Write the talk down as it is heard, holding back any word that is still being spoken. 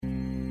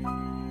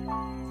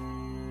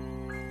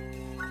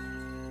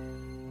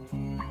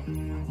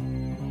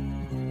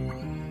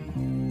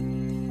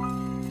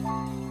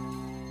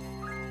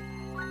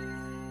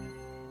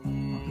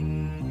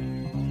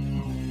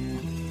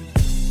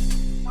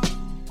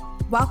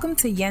Welcome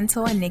to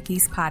Yental and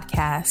Nikki's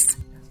podcast.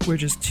 We're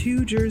just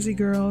two Jersey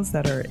girls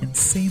that are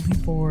insanely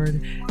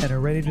bored and are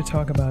ready to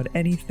talk about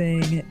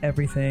anything,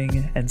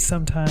 everything, and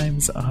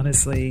sometimes,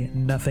 honestly,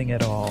 nothing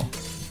at all.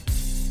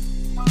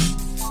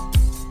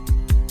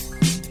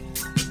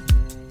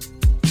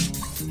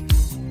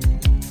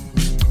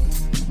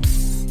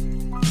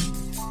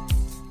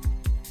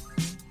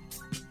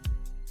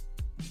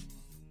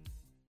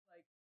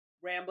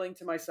 Rambling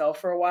to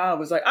myself for a while. I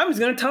was like, I'm just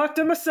going to talk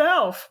to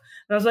myself.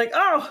 And I was like,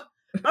 oh,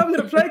 I'm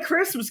going to play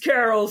Christmas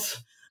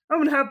carols. I'm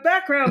going to have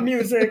background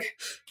music.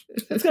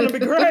 It's going to be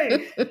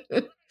great.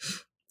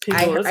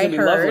 People, I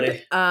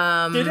heard.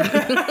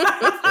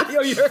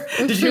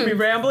 Did you hear me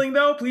rambling,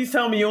 though? Please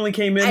tell me you only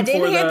came in I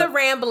didn't hear the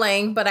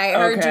rambling, but I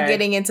heard you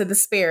getting into the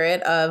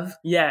spirit of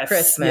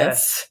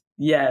Christmas.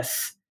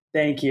 Yes.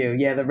 Thank you.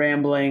 Yeah, the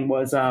rambling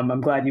was, I'm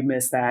glad you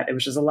missed that. It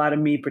was just a lot of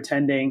me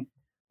pretending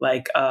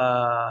like,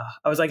 I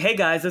was like, hey,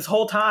 guys, this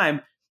whole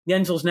time,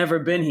 Yental's never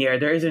been here.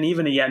 There isn't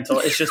even a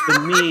Yental. It's just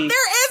been me.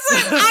 There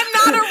isn't. I'm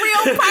not a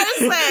real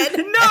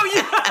person. No,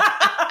 you.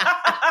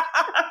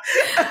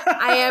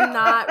 I am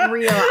not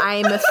real.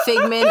 I am a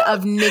figment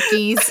of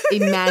Nikki's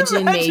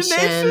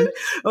imagination.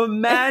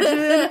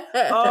 Imagine.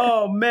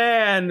 Oh,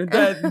 man.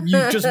 That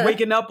you just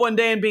waking up one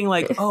day and being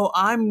like, oh,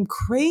 I'm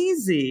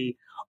crazy.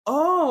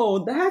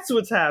 Oh, that's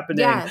what's happening.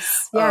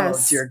 Yes.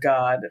 Oh, dear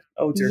God.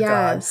 Oh, dear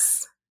God.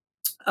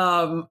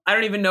 I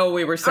don't even know what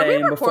we were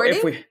saying before.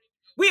 If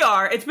we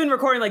are. It's been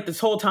recording like this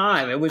whole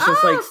time. It was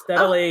just like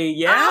steadily.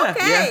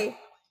 Okay.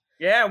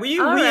 Yeah. We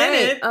in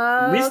it.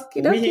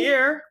 We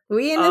here.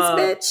 We in this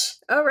bitch.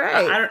 All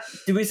right.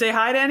 Did we say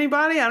hi to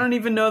anybody? I don't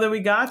even know that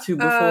we got to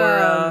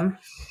before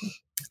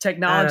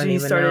technology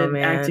started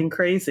acting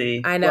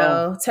crazy. I know.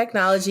 Well,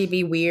 technology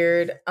be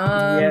weird.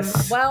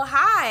 Yes. Well,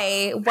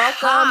 hi.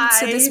 Welcome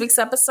to this week's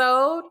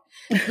episode.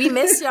 We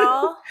miss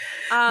y'all.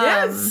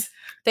 Yes.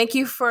 Thank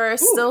you for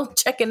still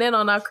checking in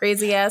on our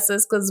crazy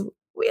asses because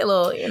we a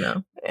little,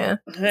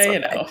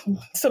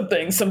 some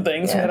things.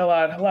 Yeah. We had a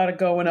lot of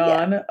going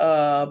on.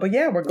 But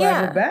yeah, we're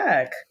glad we're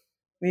back.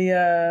 We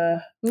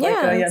like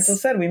Yental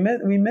said,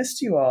 we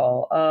missed you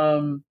all. I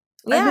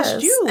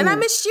missed you, and I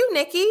missed you,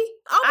 Nikki.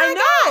 Oh my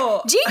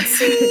God,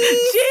 Jinxies!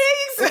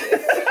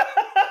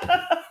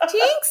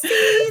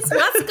 Jinxies!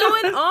 What's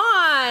going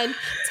on?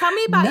 Tell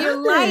me about your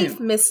life,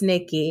 Miss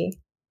Nikki.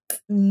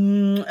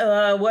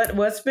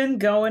 What's been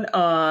going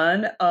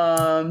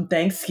on?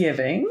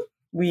 Thanksgiving.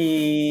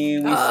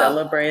 We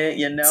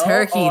celebrated,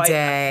 Turkey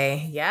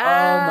Day. Yeah.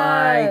 Oh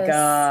my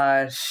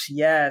gosh.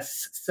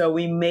 Yes. So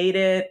we made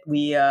it.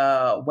 We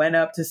went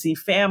up to see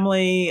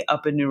family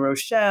up in New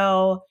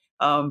Rochelle.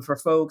 For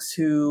folks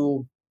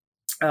who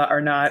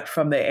are not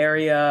from the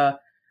area,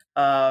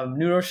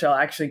 New Rochelle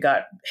actually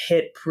got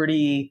hit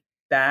pretty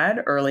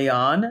bad early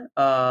on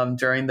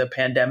during the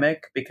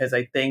pandemic because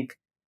I don't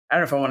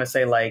know if I want to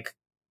say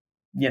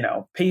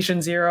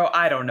patient zero.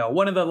 I don't know.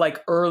 One of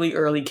the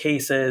early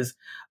cases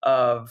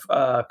of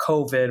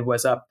COVID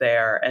was up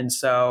there. And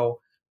so,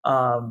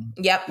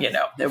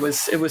 it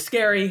was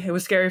scary. It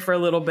was scary for a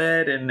little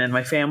bit. And then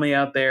my family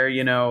out there,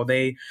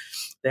 they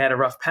had a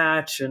rough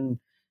patch. And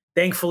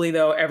thankfully,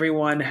 though,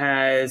 everyone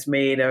has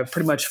made a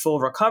pretty much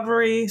full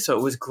recovery. So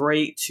it was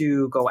great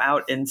to go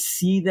out and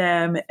see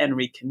them and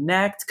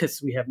reconnect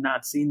because we have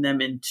not seen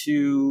them in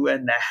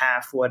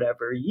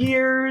 2.5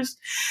 years.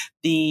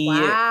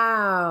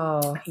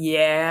 Wow.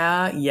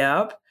 Yeah.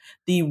 Yep.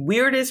 The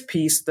weirdest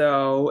piece,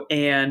 though,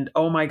 and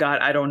oh my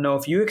God, I don't know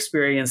if you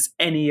experienced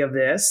any of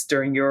this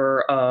during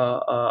your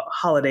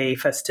holiday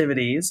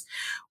festivities.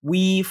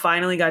 We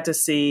finally got to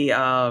see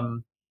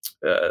everyone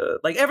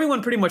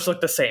pretty much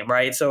looked the same,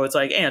 right? So it's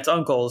like aunts,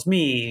 uncles,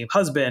 me,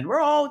 husband, we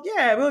look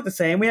the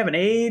same. We haven't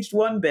aged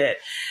one bit.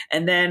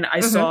 And then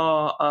I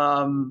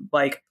saw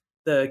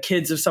the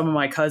kids of some of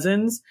my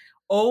cousins.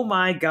 Oh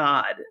my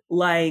God.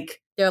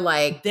 They're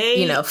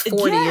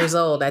 40 years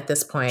old at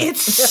this point.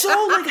 It's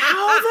so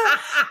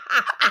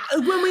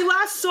when we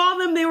last saw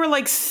them, they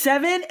were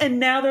 7 and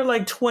now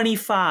they're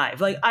 25.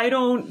 They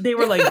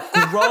were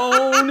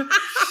grown.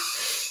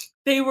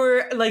 They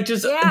were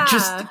just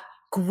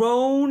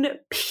grown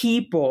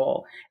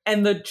people.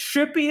 And the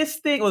trippiest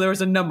thing, there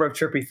was a number of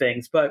trippy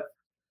things, but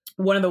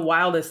one of the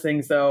wildest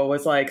things though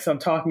was so I'm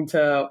talking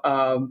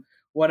to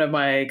one of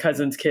my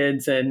cousin's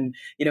kids and,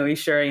 he's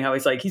sharing how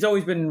he's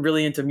always been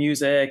really into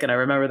music. And I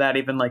remember that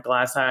even the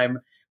last time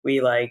we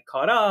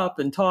caught up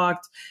and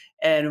talked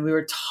and we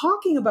were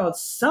talking about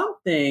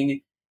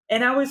something.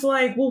 And I was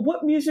like, well,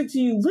 what music do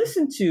you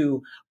listen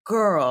to?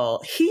 Girl,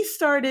 he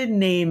started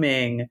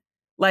naming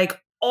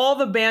all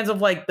the bands of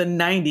the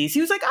 90s.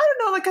 He was like, I don't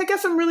know, I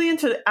guess I'm really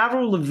into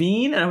Avril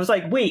Lavigne. And I was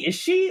like, wait, is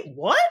she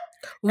what?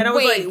 And I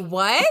was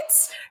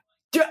what?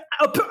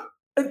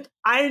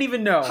 I didn't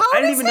even know. How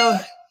old is he? Know.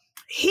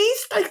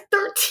 He's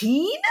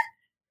 13.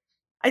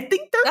 I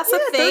think that's a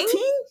thing.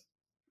 13.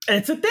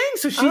 It's a thing.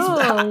 So she's.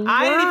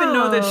 I didn't even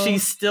know that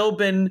she's still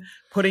been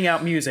putting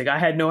out music. I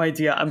had no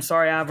idea. I'm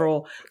sorry,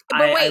 Avril.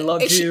 I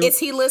loved you. Is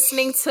he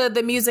listening to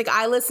the music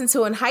I listened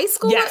to in high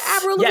school with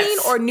Avril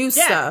Lavigne or new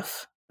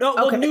stuff? No,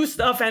 well, new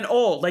stuff and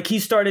old. Like he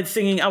started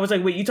singing. I was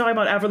like, wait, you talking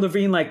about Avril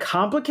Lavigne, like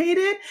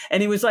Complicated?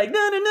 And he was like,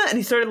 no. And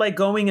he started like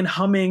going and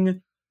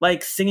humming,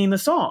 like singing the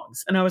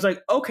songs. And I was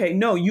like, okay,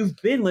 no, you've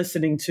been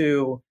listening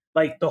to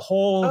like the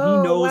whole,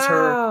 he knows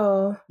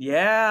her.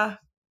 Yeah.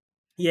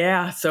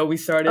 Yeah. So we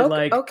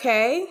started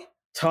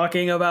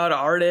talking about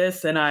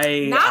artists, and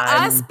I'm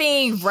us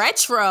being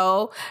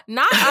retro,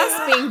 not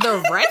us being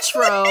the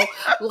retro,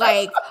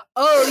 like,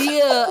 oh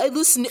yeah, I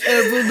listen to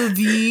Avril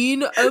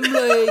Lavigne. I'm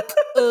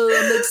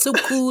like so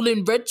cool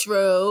and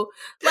retro.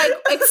 Like,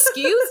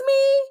 excuse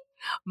me?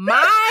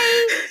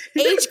 My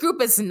age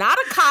group is not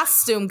a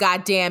costume,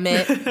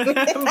 goddammit.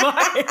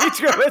 My age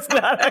group is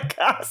not a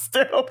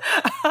costume.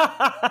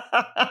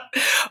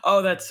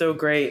 Oh, that's so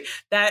great.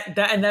 That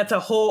and that's a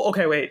whole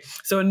wait.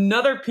 So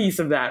another piece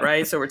of that,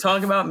 right? So we're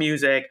talking about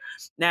music.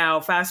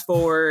 Now fast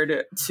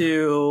forward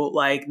to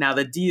like now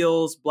the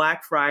deals,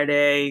 Black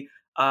Friday,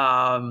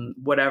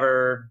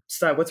 whatever.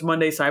 What's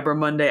Monday? Cyber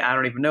Monday? I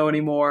don't even know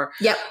anymore.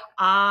 Yep.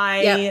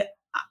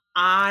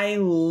 I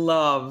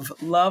love.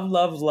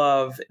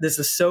 This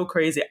is so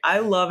crazy. I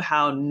love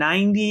how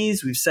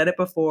 90s, we've said it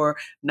before,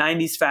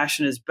 90s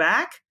fashion is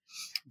back.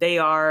 They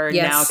are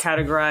now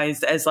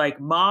categorized as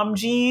like mom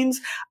jeans.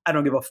 I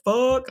don't give a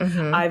fuck.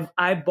 Mm-hmm.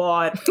 I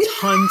bought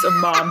tons of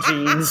mom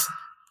jeans.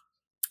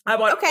 I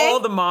bought all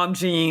the mom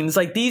jeans.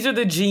 Like these are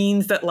the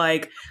jeans that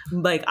like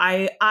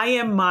I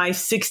am my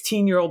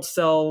 16-year-old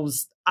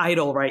self's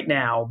idol right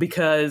now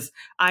because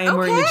I am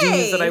wearing the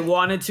jeans that I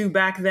wanted to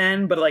back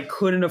then, but like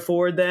couldn't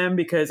afford them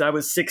because I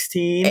was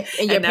 16.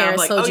 And your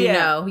parents told you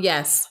no.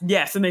 Yes.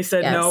 And they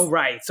said no.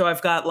 Right. So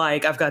I've got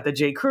the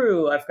J.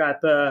 Crew. I've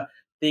got the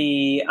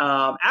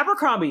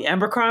Abercrombie.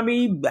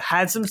 Abercrombie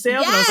had some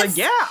sales, and I was like,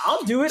 "Yeah,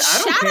 I'll do it.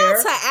 I don't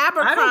care." Shout out to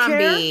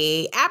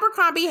Abercrombie.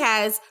 Abercrombie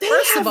has,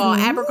 first of all,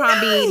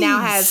 Abercrombie now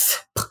has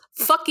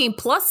fucking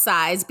plus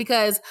size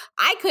because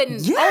I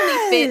couldn't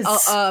only fit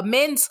a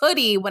men's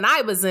hoodie when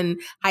I was in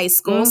high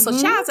school. So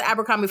shout out to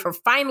Abercrombie for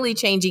finally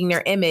changing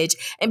their image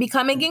and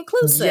becoming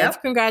inclusive.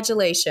 Yep.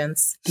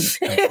 Congratulations.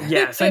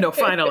 Yes, I know.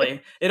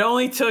 Finally, it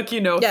only took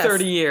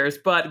 30 years,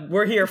 but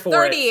we're here for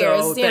 30 it.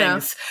 years, so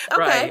thanks.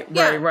 Okay.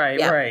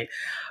 Right.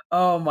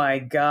 Oh my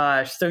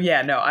gosh. So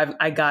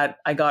I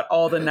got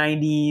all the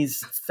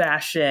 90s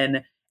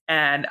fashion,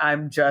 and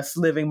I'm just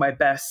living my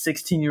best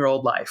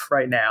 16-year-old life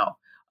right now.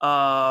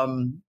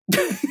 So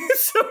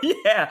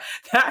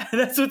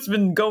that's what's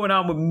been going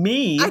on with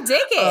me. I dig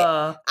it.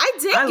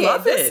 I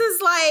love it.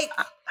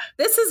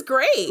 This is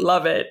great.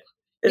 Love it.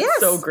 It's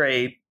so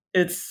great.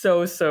 It's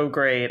so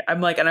great.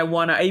 I'm like, and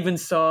I even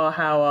saw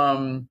how,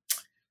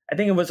 I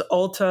think it was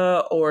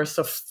Ulta or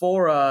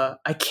Sephora.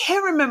 I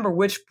can't remember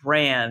which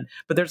brand,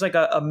 but there's like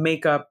a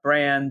makeup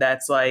brand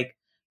that's like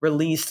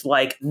released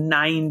like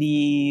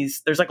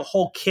 90s. There's like a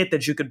whole kit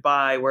that you could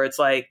buy where it's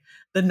like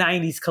the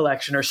 90s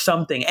collection or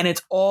something. And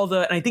it's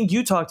and I think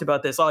you talked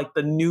about this, like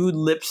the nude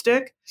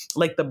lipstick,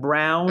 like the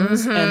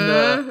browns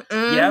and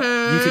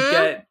you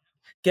could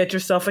get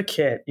yourself a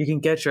kit. You can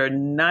get your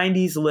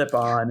 90s lip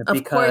on.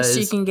 Of course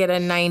you can get a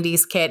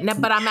 90s kit. No,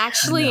 but I'm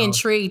actually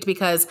intrigued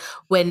because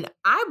when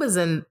I was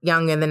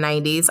young in the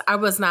 90s, I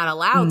was not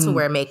allowed to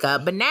wear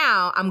makeup. But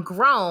now I'm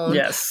grown.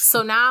 Yes.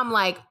 So now I'm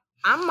like,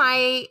 I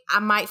might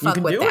fuck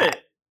with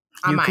that.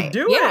 You can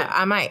do it. Yeah,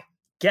 I might.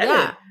 Get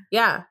it.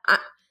 Yeah.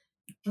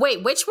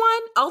 Wait, which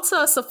one?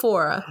 Ulta or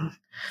Sephora?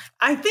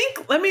 I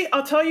think,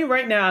 I'll tell you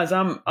right now as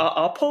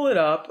I'll pull it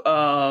up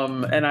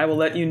and I will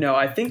let you know.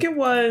 I think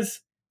I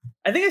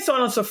saw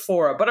it on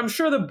Sephora, but I'm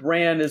sure the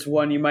brand is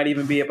one you might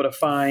even be able to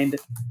find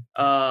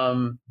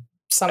somewhere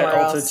at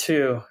Ulta else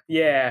too.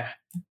 Yeah.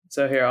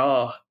 So here,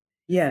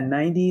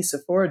 90s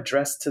Sephora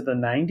dressed to the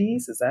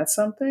 90s. Is that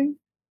something?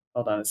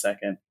 Hold on a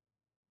second.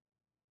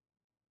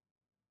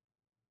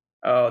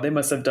 Oh, they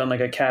must have done like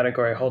a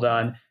category. Hold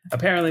on.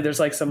 Apparently there's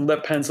like some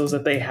lip pencils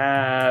that they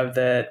have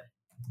that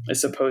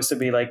is supposed to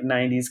be like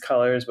 90s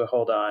colors, but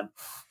hold on.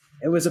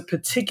 It was a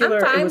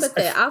particular... I'm fine with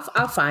it.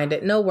 I'll find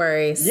it. No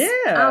worries. Yeah.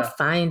 I'll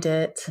find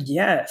it.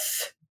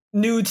 Yes.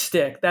 Nude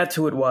Stick. That's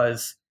who it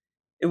was.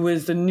 It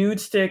was the Nude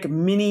Stick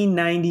mini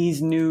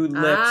 90s nude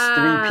lips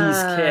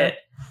 3-piece kit.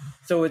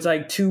 So it's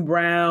like 2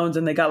 browns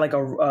and they got like a...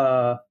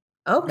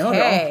 okay. No,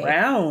 they're all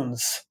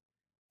browns.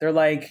 They're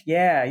like,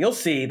 you'll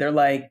see. They're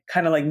like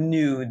kind of like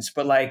nudes,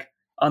 but like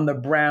on the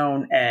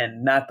brown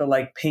end, not the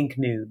like pink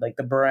nude, like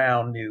the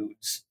brown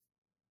nudes.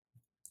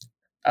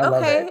 I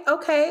love it.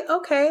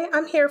 Okay.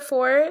 I'm here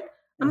for it.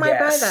 I might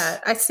buy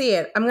that. I see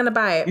it. I'm going to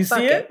buy it. You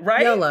see it?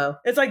 Right? YOLO.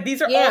 It's like,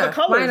 these are all the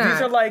colors.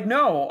 These are like,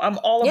 no, I'm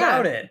all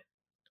about it.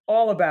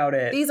 All about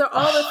it. These are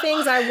all the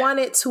things I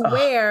wanted to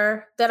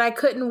wear that I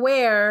couldn't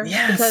wear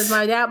because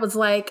my dad was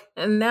like,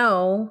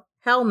 no,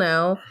 hell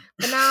no.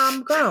 But now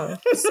I'm grown.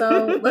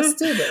 So let's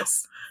do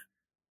this.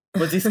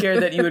 Was he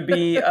scared that you would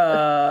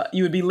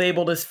be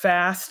labeled as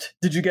fast?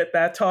 Did you get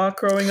that talk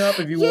growing up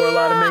if you wore a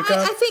lot of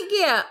makeup? I think,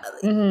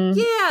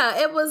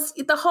 Yeah, it was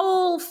the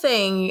whole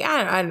thing.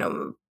 I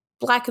know.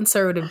 Black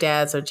conservative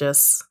dads are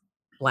just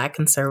Black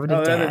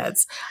conservative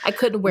dads. I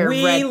couldn't wear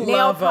red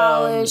nail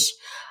polish.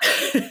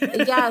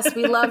 Yes,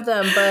 we love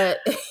them, but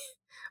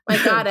my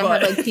God, I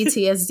have like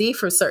PTSD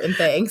for certain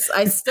things.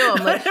 I'm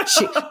like,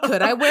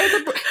 could I wear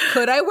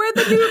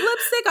the nude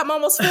lipstick? I'm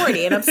almost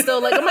 40 and I'm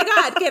still like, oh my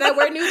God, can I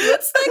wear nude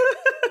lipstick?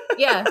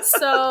 Yeah.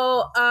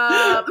 So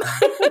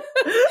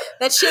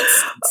that shit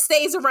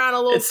stays around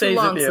a little too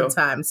long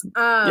sometimes.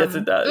 Yes,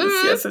 it does.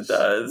 Yes, it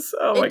does.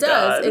 Oh my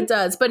God. It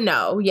does. But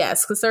no,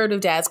 yes,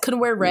 conservative dads couldn't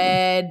wear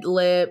red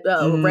red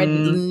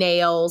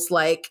nails.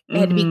 Like it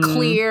had to be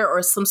clear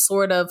or some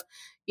sort of,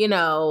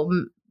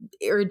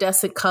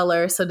 iridescent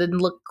color so it didn't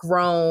look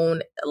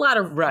grown. A lot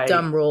of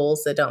dumb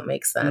rules that don't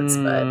make sense,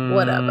 but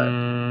whatever.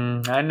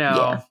 I know.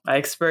 Yeah. I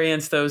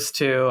experienced those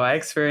too. I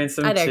experienced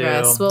them too. I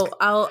digress. Well,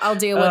 I'll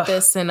deal with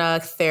this in a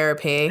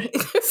therapy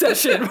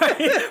session,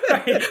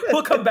 right?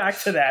 We'll come back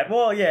to that.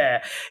 Well,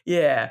 yeah.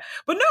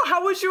 But no,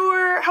 how was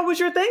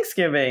your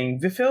Thanksgiving?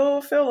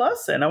 Fill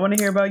us in. I want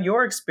to hear about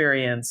your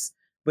experience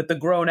with the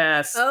grown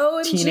ass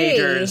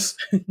teenagers.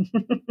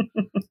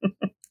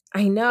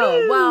 I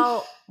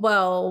know.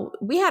 Well,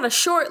 we had a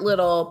short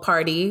little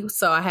party.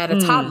 So I had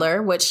a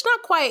toddler, which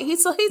not quite.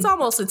 He's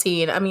almost a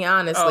teen. I mean,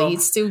 honestly,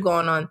 he's still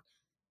going on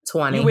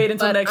 20. You wait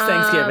until next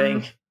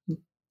Thanksgiving.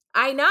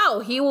 I know.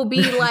 He will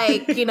be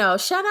like,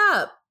 shut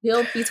up.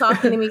 He'll be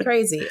talking to me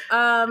crazy.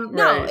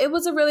 No, it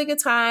was a really good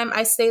time.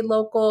 I stayed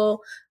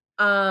local.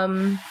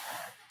 I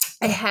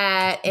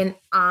had an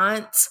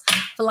aunt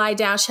fly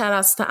down. Shout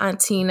outs to Aunt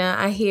Tina.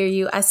 I hear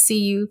you. I see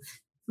you.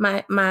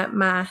 My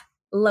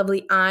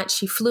lovely aunt.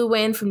 She flew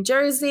in from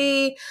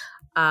Jersey.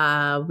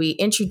 We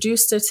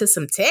introduced her to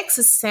some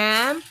Texas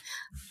time.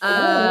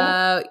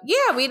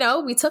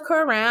 We took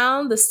her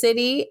around the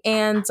city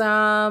and,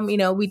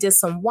 we did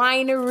some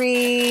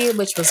winery,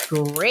 which was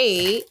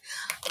great.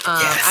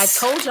 I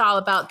told y'all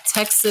about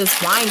Texas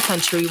wine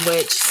country,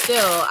 which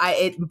still,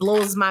 it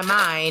blows my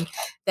mind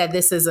that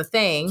this is a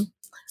thing.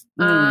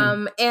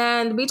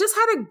 And we just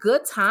had a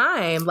good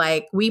time.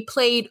 Like we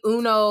played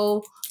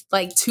Uno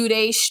like 2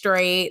 days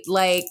straight.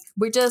 Like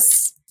we're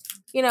just,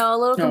 a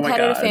little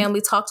competitive family,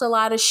 talked a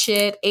lot of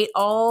shit, ate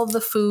all the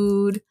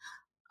food.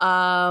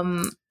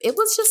 It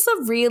was just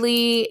a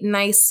really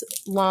nice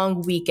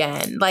long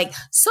weekend. Like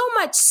so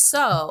much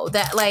so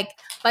that like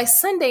by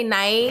Sunday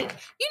night,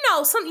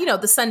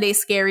 the Sunday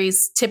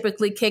scaries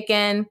typically kick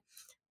in,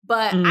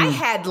 but I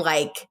had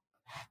like,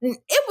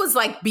 it was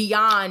like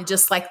beyond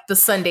just like the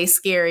Sunday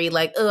scary,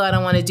 like, oh, I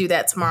don't want to do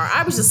that tomorrow.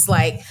 I was just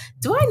like,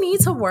 do I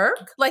need to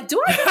work? Like,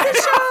 do I need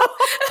this job?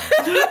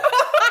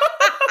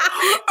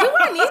 Do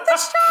I need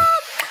this job?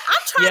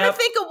 I'm trying to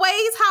think of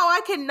ways how I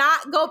can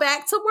not go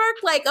back to work.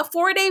 Like a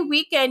 4-day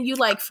weekend, you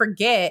like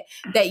forget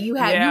that you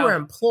were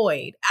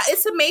employed.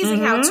 It's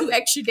amazing how 2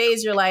 extra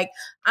days you're like,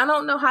 I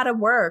don't know how to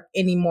work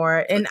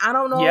anymore. And I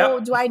don't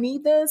know, do I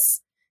need this?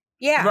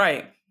 Yeah.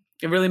 Right.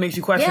 It really makes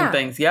you question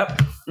things.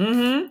 Yep.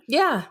 Mm-hmm.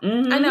 Yeah.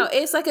 Mm-hmm. I know.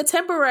 It's like a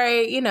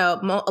temporary,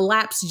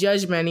 lapsed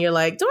judgment. You're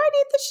like, do I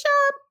need this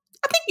job?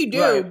 I think you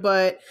do,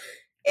 but,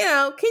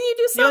 can you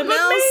do something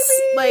else?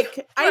 Maybe.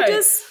 Like, I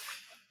just...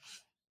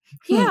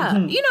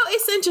 Yeah.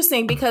 It's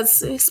interesting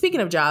because speaking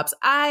of jobs,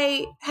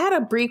 I had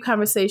a brief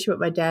conversation with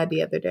my dad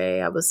the other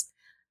day. It was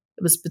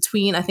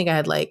between, I think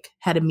I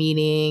had a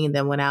meeting and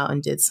then went out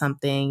and did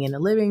something in the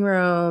living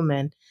room.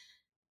 And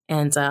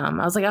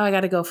I was like, oh, I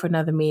got to go for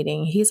another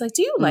meeting. He's like,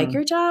 do you like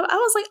your job? I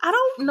was like, I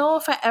don't know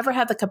if I ever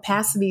had the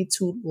capacity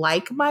to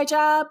like my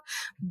job,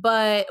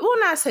 but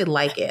not say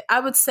like it. I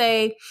would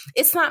say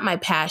it's not my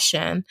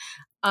passion.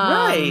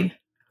 Right.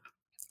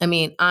 I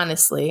mean,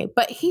 honestly,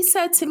 but he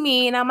said to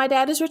me, now my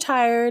dad is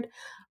retired,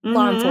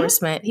 law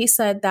enforcement. He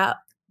said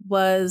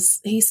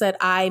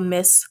I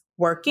miss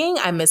working.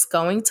 I miss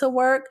going to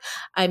work.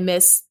 I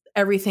miss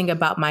everything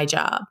about my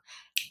job.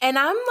 And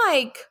I'm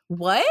like,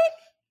 what?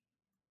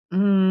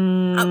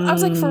 I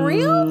was like, for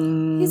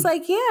real? He's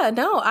like, yeah,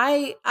 no,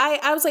 I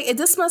was like,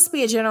 this must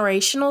be a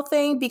generational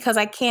thing because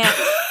I can't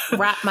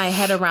wrap my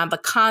head around the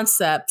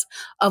concept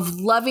of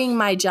loving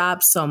my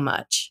job so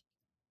much.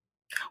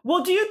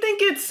 Well, do you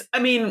think it's,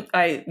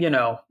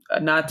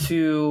 not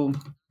to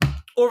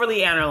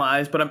overly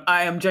analyze, but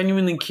I am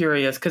genuinely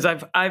curious because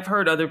I've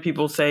heard other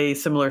people say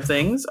similar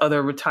things,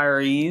 other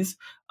retirees.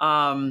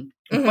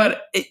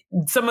 But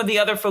some of the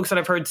other folks that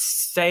I've heard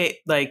say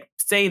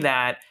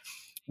that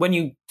when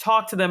you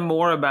talk to them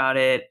more about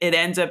it, it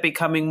ends up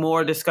becoming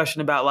more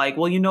discussion about like,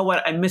 well, you know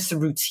what? I miss the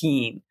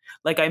routine.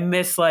 Like I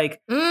miss getting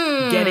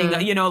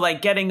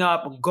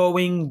up,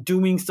 going,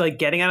 doing like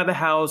getting out of the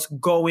house,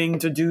 going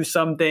to do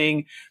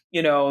something,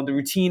 the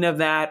routine of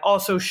that.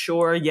 Also,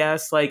 sure.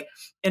 Yes. Like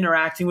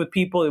interacting with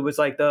people. It was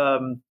like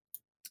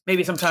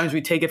maybe sometimes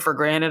we take it for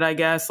granted, I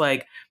guess.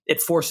 Like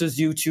it forces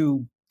you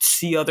to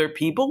see other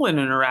people and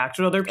interact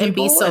with other people. And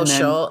be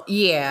social.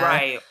 Yeah.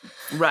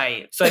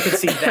 Right. So I could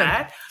see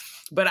that.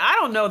 But I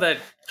don't know that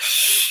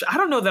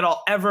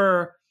I'll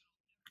ever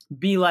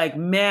be like,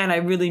 man, I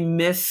really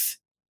miss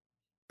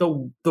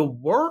the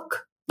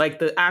work, like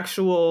the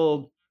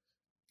actual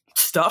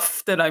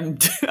stuff that I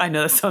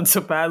know that sounds so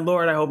bad.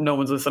 Lord, I hope no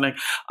one's listening.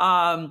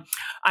 I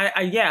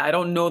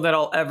don't know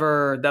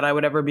that I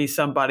would ever be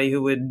somebody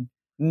who would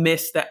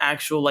miss the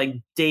actual like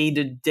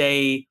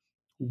day-to-day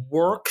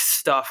work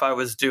stuff I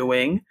was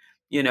doing.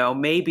 You know,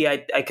 maybe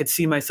I could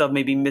see myself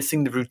maybe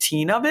missing the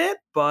routine of it,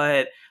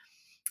 but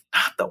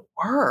not the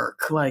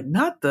work. Like,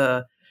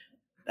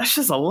 that's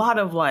just a lot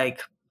of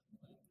like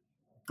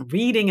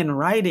reading and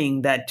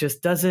writing that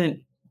just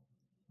doesn't,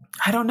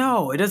 I don't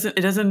know. It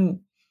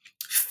doesn't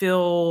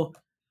fill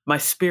my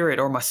spirit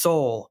or my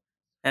soul.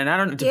 And I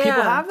don't, do people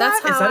Yeah, have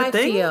that's that? Is how that a I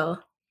thing? feel.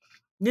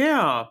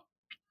 Yeah.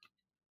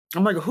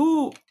 I'm like,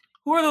 who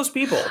are those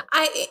people?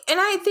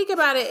 I think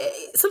about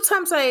it.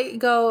 Sometimes I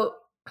go,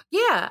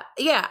 yeah.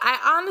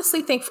 I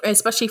honestly think,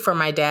 especially for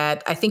my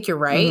dad, I think you're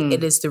right. Mm-hmm.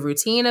 It is the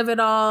routine of it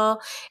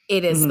all.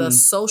 It is the Mm-hmm.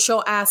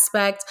 social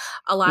aspect.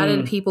 A lot of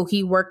the people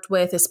he worked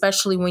with,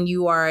 especially when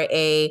you are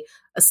a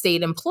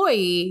state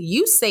employee,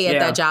 you stay at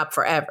that job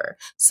forever.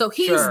 So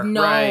he's Sure, right.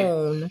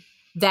 known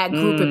that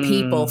group of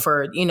people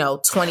for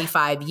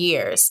 25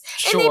 years.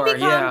 And they Sure,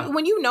 become,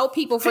 when you know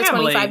people for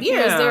family, 25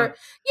 years,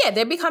 yeah.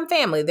 they become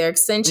family. They're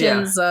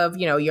extensions of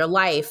your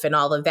life and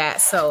all of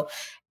that. So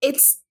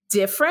it's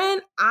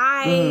different.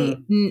 I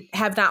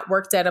have not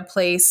worked at a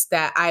place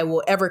that I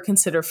will ever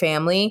consider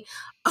family.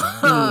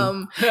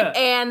 And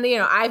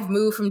I've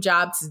moved from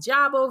job to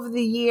job over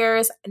the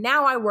years.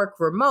 Now I work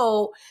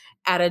remote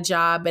at a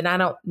job, and I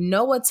don't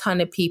know a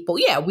ton of people.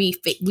 Yeah,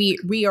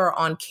 we are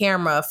on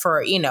camera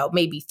for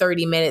maybe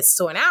 30 minutes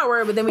to an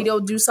hour, but then we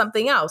go do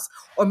something else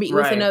or meet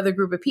with another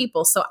group of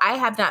people. So I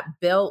have not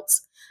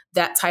built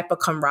that type of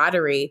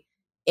camaraderie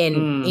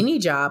in any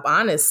job,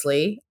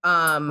 honestly.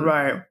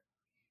 Right.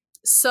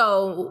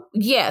 So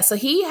so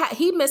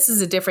he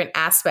misses a different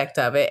aspect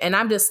of it, and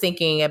I'm just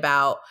thinking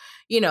about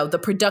the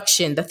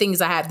production, the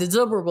things I have, the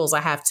deliverables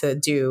I have to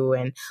do,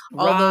 and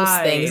all those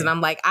things, and I'm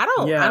like, I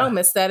don't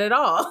miss that at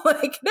all.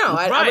 Like, no,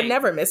 I would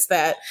never miss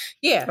that.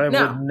 Yeah, I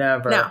would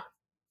never.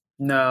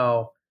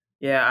 No.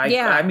 Yeah.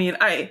 I mean,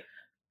 I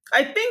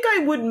think I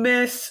would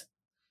miss.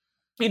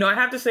 I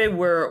have to say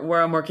where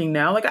I'm working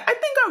now. Like, I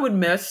think I would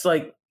miss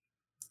like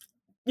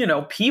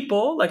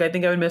people. Like, I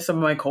think I would miss some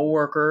of my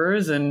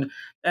coworkers and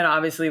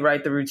obviously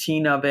the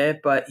routine of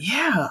it. But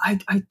yeah,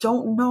 I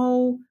don't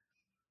know.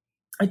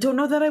 I don't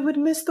know that I would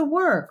miss the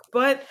work,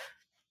 but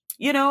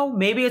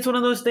maybe it's one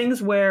of those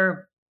things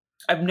where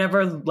I've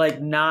never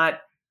like not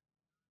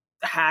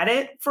had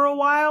it for a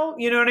while.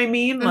 You know what I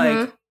mean?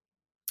 Like,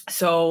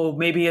 so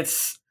maybe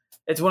it's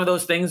one of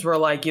those things where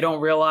like you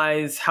don't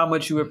realize how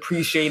much you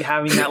appreciate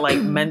having that like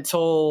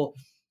mental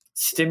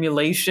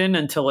stimulation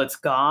until it's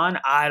gone.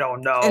 I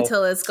don't know.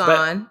 Until it's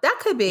gone. That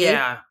could be.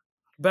 Yeah.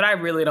 But I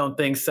really don't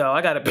think so.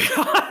 I got to be honest.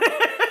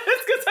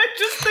 Because I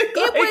just think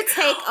it would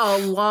take a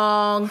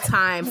long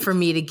time for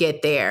me to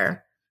get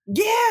there.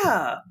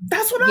 Yeah.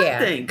 That's what I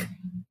think.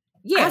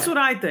 Yeah. That's what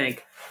I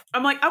think.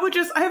 I'm like, I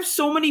have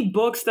so many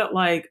books that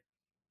I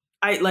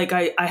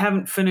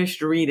haven't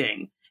finished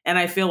reading. And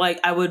I feel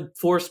like I would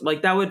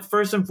that would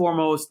first and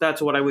foremost,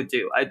 that's what I would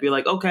do. I'd be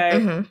like,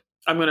 okay,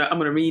 I'm going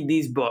to read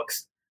these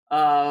books.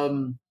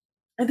 And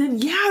then,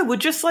 I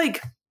would just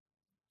like,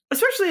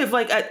 especially if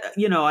like,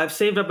 I've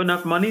saved up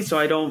enough money so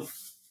I don't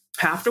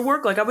have to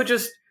work. Like I would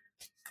just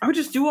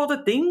do all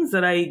the things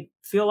that I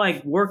feel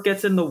like work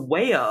gets in the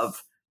way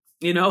of,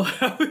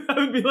 I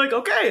would be like,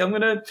 okay, I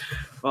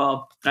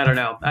don't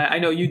know. I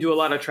know you do a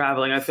lot of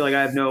traveling. I feel like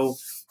I have no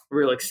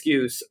real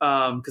excuse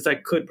because I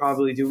could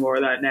probably do more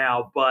of that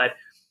now. But,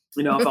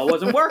 if I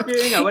wasn't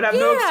working, I would have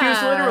no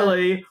excuse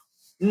literally.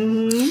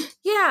 Mm-hmm.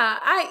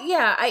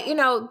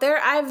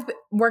 I've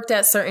worked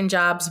at certain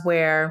jobs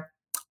where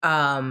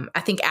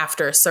I think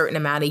after a certain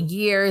amount of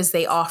years,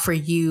 they offer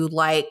you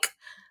like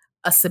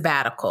a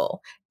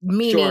sabbatical,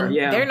 meaning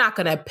they're not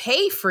going to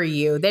pay for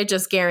you. They're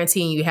just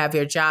guaranteeing you have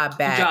your job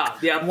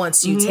back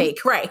once you take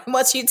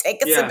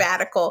a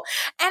sabbatical.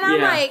 And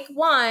I'm like,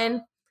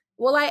 one,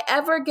 will I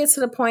ever get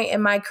to the point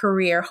in my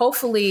career,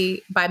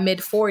 hopefully by mid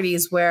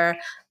 40s, where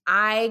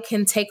I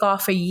can take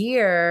off a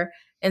year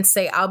and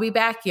say, I'll be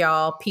back,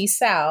 y'all. Peace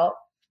out.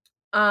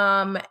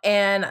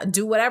 And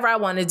do whatever I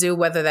want to do,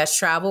 whether that's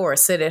travel or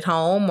sit at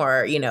home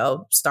or,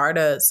 start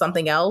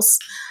something else.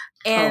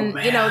 And,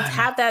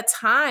 have that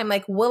time.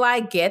 Like, will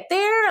I get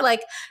there?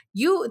 Like,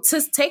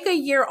 to take a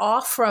year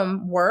off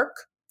from work,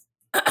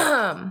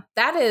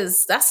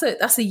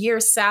 that's a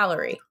year's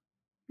salary.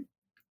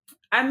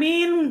 I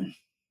mean,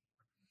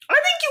 I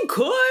think you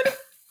could.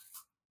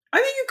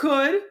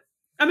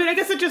 I mean, I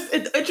guess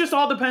it just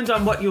all depends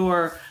on what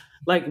your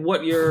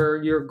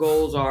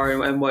goals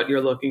are and what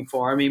you're looking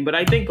for. I mean, but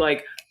I think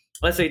like,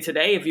 let's say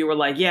today, if you were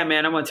like, yeah,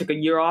 man, I'm going to take a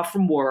year off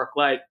from work,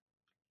 like,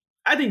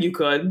 I think you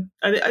could.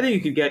 I think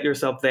you could get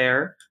yourself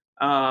there.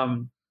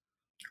 After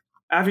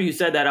you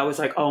said that, I was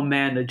like, oh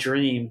man, the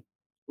dream.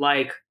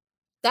 Like,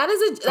 that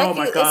is it's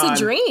a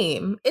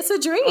dream. It's a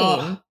dream.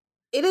 Oh,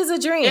 it is a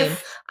dream.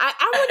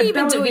 I wouldn't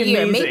even do a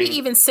year, amazing. Maybe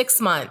even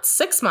 6 months.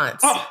 6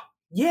 months. Oh,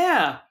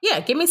 yeah.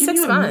 Yeah, give me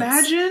 6 months.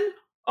 Imagine?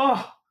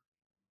 Oh.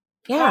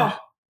 Yeah. Oh.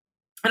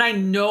 And I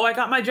know I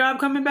got my job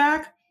coming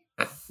back.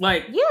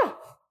 Like, yeah.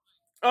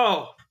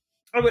 Oh,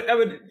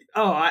 that'd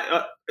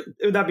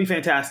be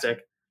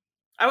fantastic.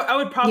 I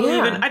would probably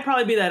I'd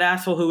probably be that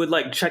asshole who would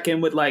like check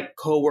in with like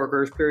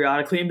coworkers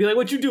periodically and be like,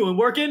 "What you doing?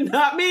 Working?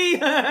 Not me."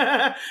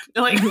 And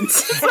like,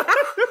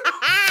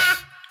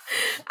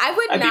 I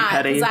would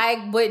not, because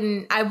I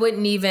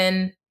wouldn't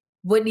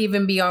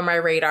even be on my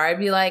radar. I'd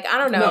be like, I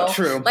don't know. No,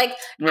 true. Like,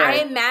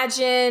 right. I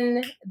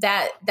imagine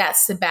that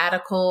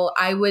sabbatical,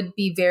 it would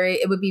be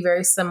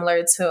very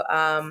similar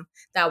to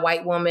that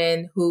white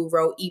woman who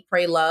wrote Eat,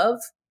 Pray, Love.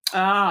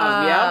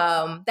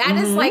 Yeah. That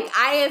is like,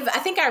 I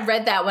think I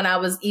read that when I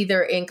was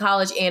either in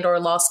college and or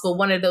law school,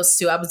 one of those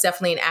two. I was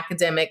definitely in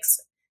academics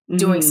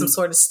doing some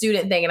sort of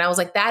student thing. And I was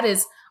like, that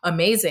is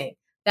amazing.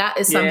 That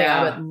is something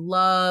I would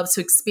love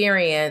to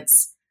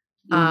experience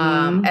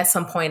at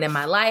some point in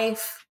my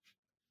life.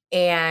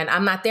 And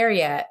I'm not there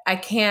yet. I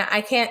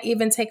can't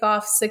even take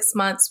off 6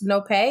 months,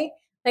 no pay.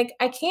 Like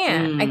I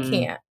can't.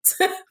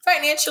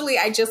 Financially,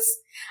 I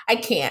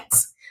can't.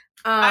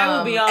 I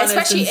will be honest,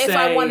 especially if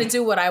I want to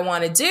do what I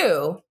want to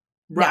do.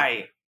 Right.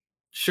 No.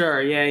 Sure.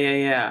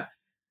 Yeah.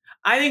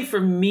 I think for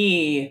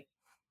me,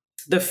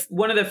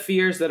 one of the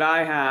fears that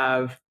I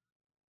have,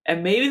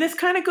 and maybe this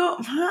kind of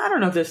I don't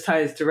know if this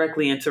ties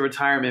directly into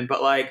retirement,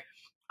 but like,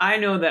 I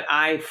know that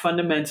I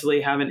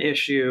fundamentally have an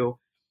issue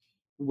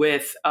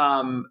with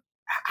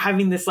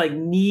having this like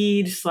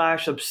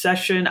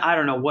need/obsession. I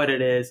don't know what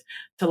it is,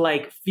 to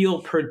like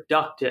feel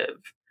productive.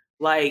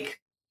 Like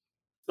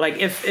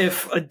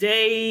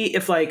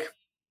if like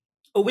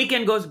a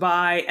weekend goes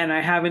by and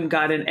I haven't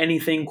gotten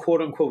anything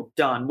quote unquote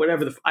done,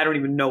 whatever I don't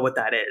even know what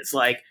that is.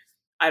 Like,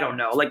 I don't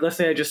know. Like, let's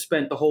say I just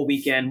spent the whole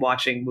weekend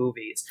watching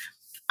movies.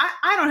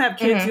 I don't have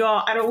kids,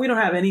 y'all. We don't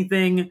have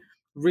anything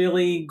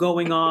really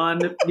going on,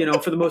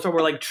 for the most part.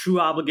 We're like true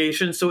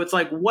obligations. So it's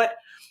like, what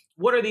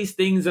are these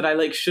things that I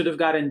like should have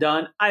gotten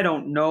done? I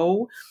don't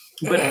know,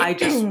 but I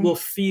just will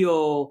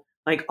feel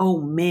like, oh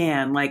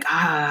man, like,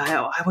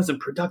 I wasn't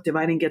productive.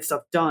 I didn't get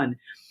stuff done.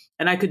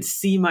 And I could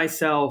see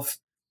myself,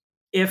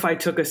 if I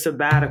took a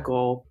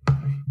sabbatical,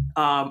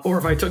 or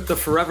if I took the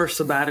forever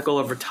sabbatical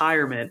of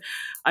retirement,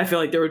 I feel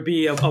like there would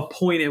be a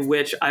point at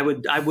which I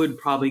would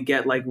probably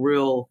get like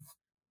real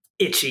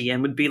itchy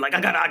and would be like,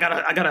 I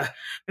gotta,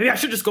 maybe I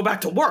should just go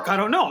back to work. I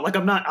don't know. Like,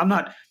 I'm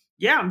not,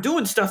 yeah, I'm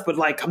doing stuff, but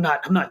like, I'm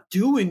not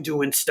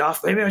doing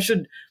stuff. Maybe I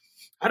should,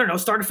 I don't know,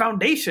 start a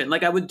foundation.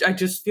 Like I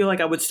just feel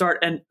like I would start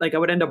and like I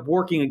would end up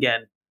working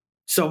again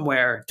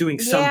somewhere doing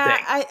something.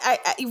 I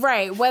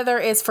right. Whether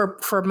it's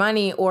for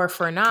money or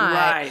for not,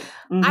 right.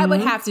 I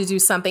would have to do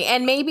something.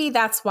 And maybe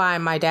that's why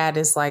my dad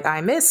is like,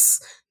 I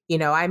miss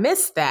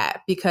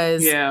that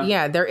because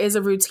there is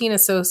a routine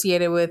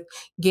associated with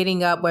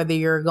getting up, whether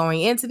you're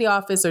going into the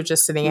office or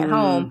just sitting at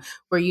home,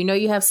 where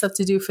you have stuff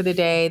to do for the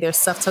day. There's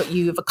stuff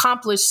you've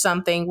accomplished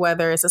something,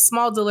 whether it's a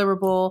small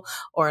deliverable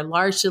or a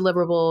large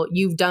deliverable,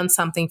 you've done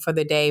something for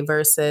the day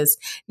versus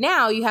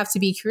now you have to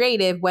be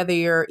creative, whether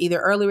you're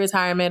either early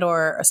retirement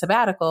or a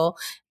sabbatical.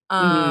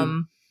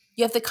 You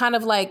have to kind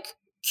of like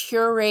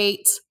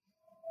curate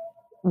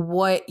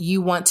what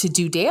you want to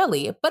do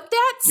daily, but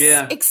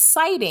that's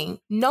exciting.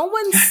 No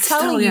one's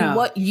telling you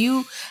what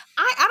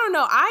I don't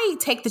know. I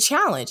take the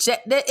challenge.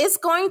 That it's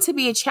going to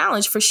be a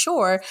challenge for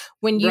sure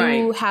when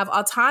you have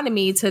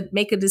autonomy to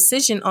make a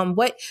decision on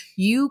what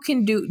you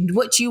can do,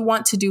 what you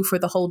want to do for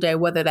the whole day,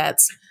 whether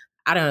that's,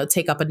 I don't know,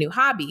 take up a new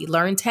hobby,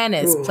 learn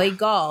tennis, play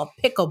golf,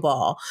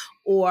 pickleball,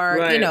 or,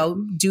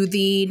 do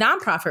the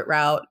nonprofit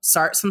route,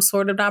 start some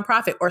sort of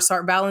nonprofit or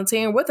start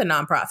volunteering with a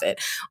nonprofit.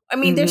 I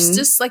mean, there's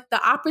just like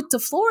the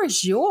floor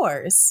is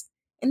yours.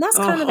 And that's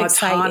kind of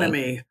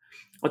exciting.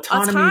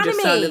 Autonomy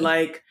just sounded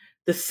like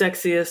the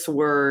sexiest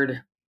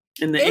word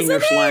in the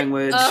English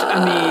language.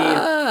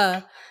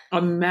 I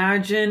mean,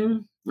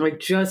 imagine like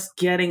just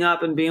getting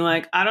up and being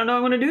like, I don't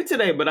know what I'm going to do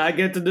today, but I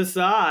get to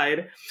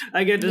decide.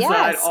 I get to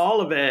decide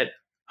all of it.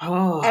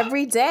 Oh.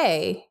 Every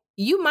day.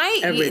 You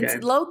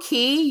might, low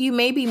key, you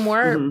may be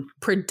more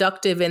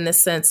productive in the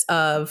sense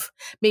of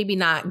maybe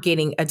not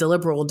getting a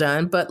deliverable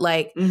done, but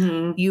like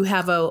you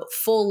have a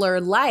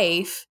fuller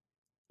life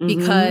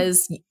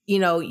because,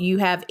 you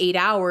have 8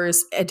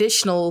 hours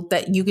additional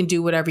that you can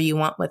do whatever you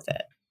want with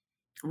it.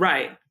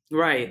 Right.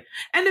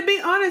 And to be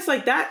honest,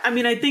 like that, I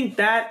mean, I think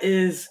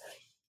that's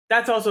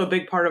also a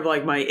big part of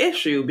like my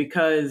issue,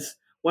 because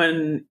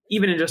when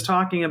even in just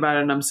talking about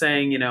it and I'm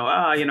saying, if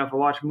I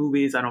watch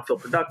movies, I don't feel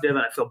productive and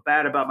I feel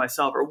bad about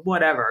myself or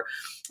whatever,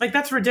 like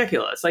that's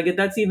ridiculous. Like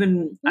I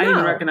even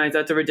recognize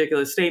that's a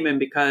ridiculous statement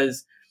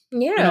because,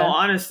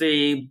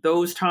 honestly,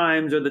 those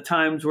times are the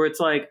times where it's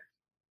like,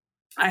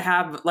 I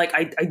have like,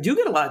 I do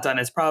get a lot done.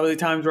 It's probably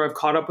times where I've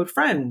caught up with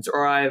friends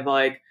or I've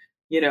like,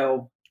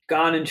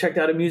 gone and checked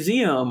out a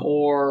museum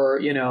or,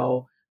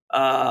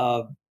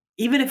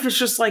 even if it's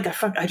just like,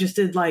 I just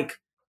did like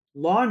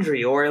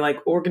laundry or like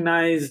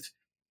organized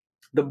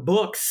the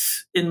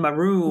books in my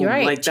room.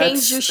 Right. Like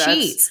change your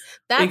sheets.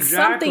 That's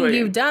something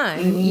you've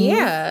done.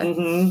 Yeah.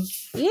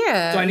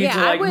 Yeah. So I need to like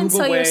I wouldn't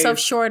sell yourself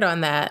short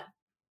on that.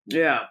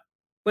 Yeah.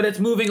 But it's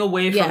moving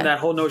away from that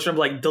whole notion of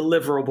like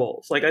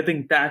deliverables. Like, I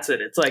think that's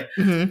it. It's like,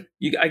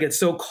 I get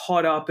so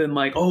caught up in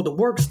like, the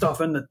work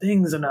stuff and the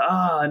things and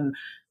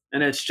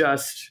And it's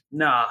just,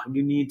 nah,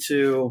 you need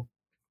to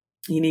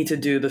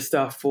do the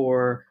stuff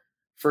for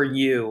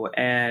you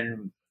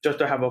and just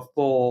to have a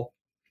full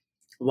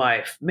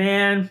life.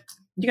 Man,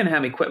 you're gonna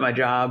have me quit my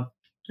job.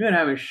 You're gonna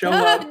have me show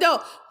up.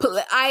 No,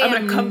 I'm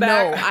gonna come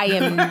back. I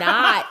am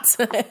not.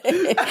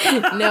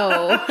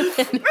 No.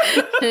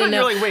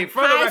 You're like, wait,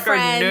 for the record,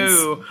 friends.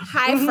 no.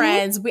 Hi,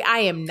 friends. I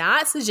am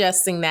not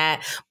suggesting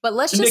that, but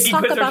let's just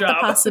talk about the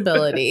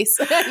possibilities.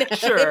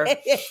 Sure,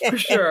 for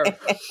sure.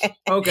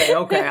 Okay.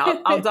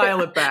 I'll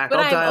dial it back. But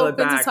I'll I'm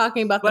open to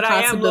talking about the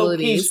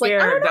possibilities. But I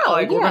am low-key scared that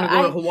we're gonna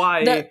go to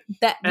Hawaii, and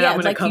I'm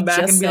gonna come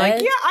back and be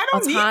like, yeah, I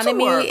don't need to work.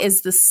 Autonomy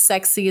is the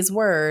sexiest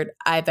word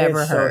I've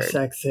ever heard. It's so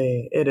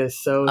sexy. It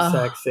is so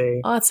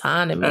sexy.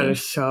 Autonomy. That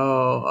is so.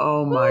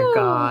 Oh my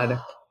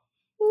god.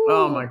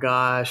 Oh my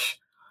gosh.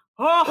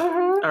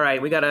 Oh. All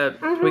right, we gotta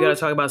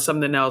talk about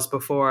something else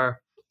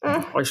before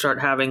I start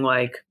having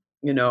like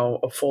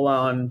a full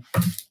on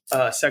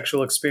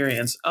sexual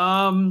experience.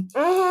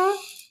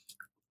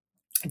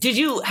 Did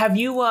you have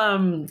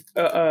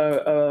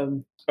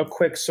a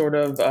quick sort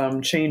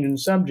of change in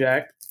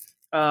subject?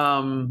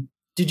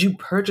 Did you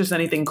purchase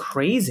anything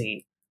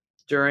crazy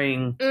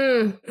during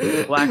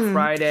Black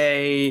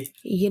Friday,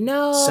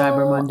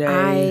 Cyber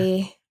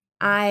Monday?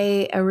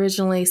 I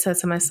originally said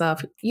to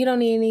myself, you don't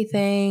need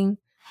anything.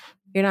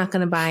 You're not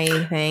going to buy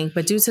anything.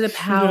 But due to the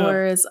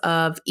powers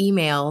of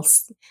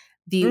emails,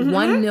 the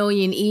 1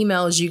 million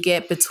emails you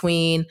get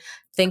between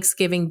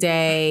Thanksgiving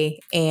Day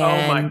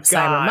and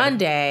Cyber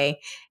Monday,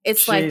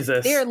 it's like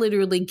they're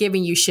literally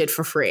giving you shit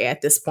for free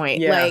at this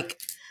point. Yeah. Like,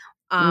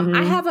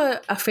 I have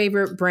a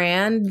favorite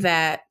brand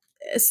that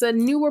it's a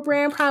newer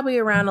brand, probably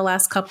around the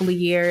last couple of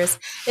years.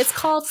 It's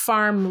called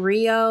Farm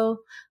Rio.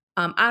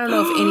 I don't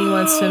know if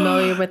anyone's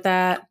familiar with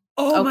that.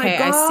 Oh my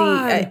God.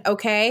 I see.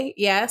 Okay.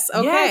 Yes.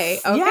 Okay.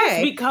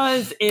 Yes,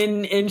 because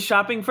in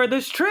shopping for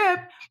this trip,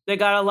 they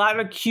got a lot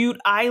of cute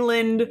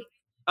island.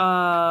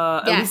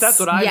 At least that's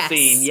what I've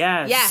seen.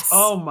 Yes.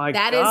 Oh my God.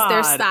 That is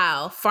their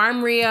style.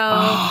 Farm Rio.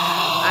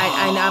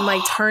 I'm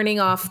like turning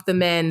off the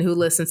men who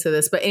listen to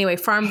this. But anyway,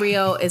 Farm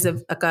Rio is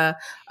a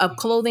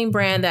clothing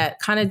brand that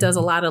kind of does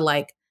a lot of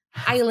like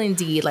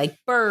islandy, like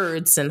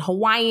birds and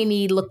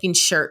Hawaiian-y looking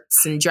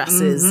shirts and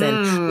dresses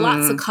and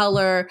lots of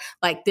color.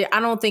 Like I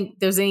don't think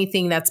there's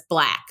anything that's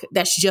black.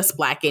 That's just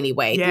black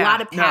anyway. A lot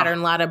of pattern,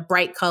 a lot of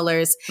bright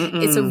colors.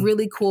 It's a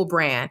really cool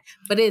brand,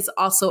 but it's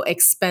also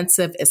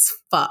expensive as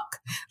fuck.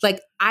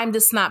 Like I'm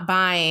just not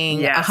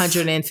buying a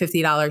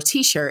 $150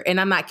 t-shirt, and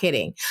I'm not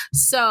kidding.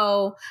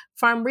 So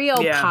Farm Rio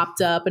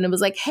popped up and it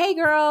was like, hey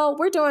girl,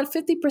 we're doing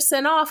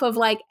 50% off of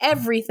like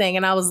everything.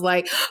 And I was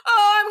like,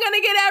 oh, I'm going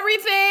to get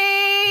everything.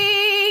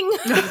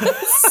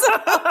 So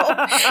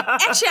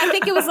actually, I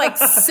think it was like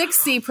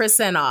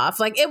 60% off.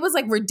 Like it was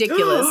like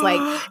ridiculous. Like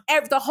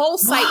the whole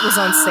site was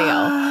on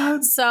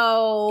sale.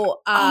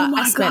 So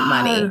I spent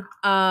money.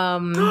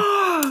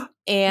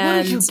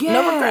 And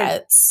no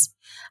regrets.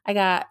 I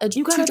got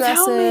two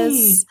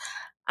dresses.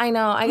 I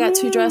know. I got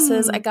two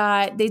dresses.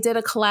 They did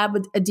a collab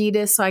with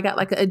Adidas. So I got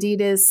like an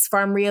Adidas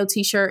Farm Rio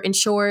t-shirt and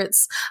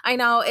shorts. I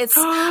know. It's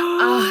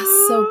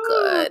so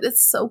good.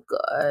 It's so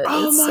good.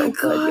 Oh my God,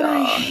 good, y'all.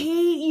 I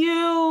hate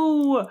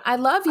you. I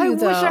love you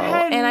though.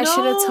 I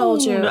should have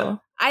told you.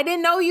 I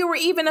didn't know you were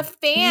even a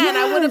fan. Yes.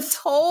 I would have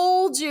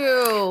told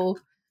you.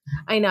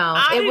 I know.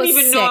 I didn't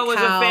even know I was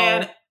a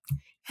fan.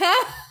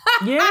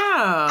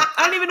 I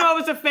didn't even know I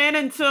was a fan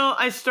until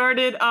I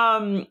started.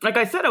 Like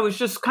I said, I was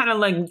just kind of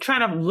like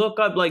trying to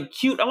look up like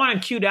I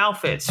wanted cute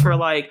outfits for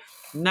like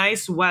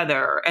nice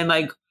weather, and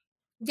like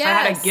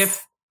I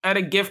had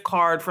a gift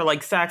card for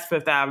like Saks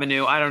Fifth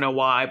Avenue. I don't know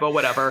why, but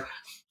whatever.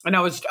 And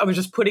I was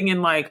just putting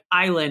in like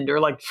island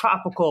or like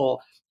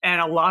tropical, and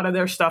a lot of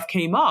their stuff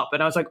came up,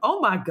 and I was like, oh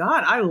my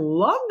God, I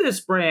love this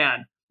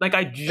brand. Like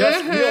I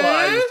just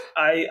realized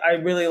I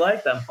really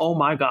like them. Oh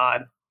my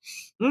God.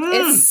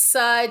 It's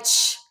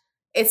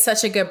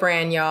such a good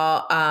brand,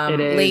 y'all.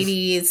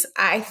 Ladies,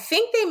 I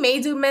think they may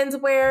do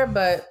menswear,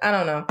 but I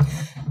don't know.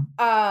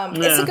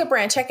 It's a good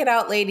brand. Check it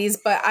out, ladies.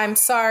 But I'm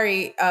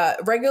sorry,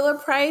 regular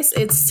price,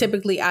 it's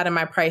typically out of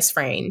my price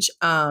range.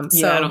 So I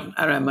don't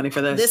have money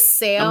for this. This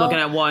sale I'm looking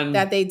at one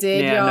that they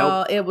did,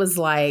 y'all. It was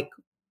like,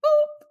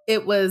 boop,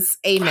 it was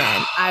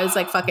amen. I was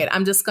like, fuck it.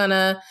 I'm just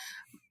gonna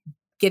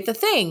get the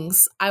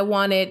things I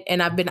wanted,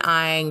 and I've been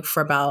eyeing for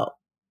about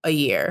a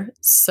year.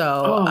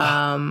 So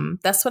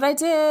that's what I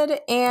did.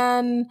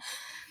 And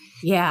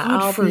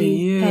I'll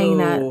be paying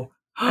that.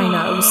 I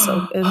know, it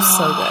was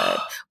so good.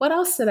 What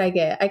else did I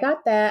get? I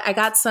got that. I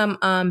got some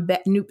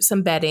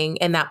some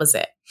bedding, and that was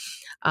it.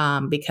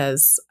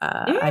 Because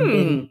I've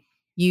been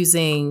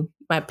using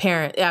my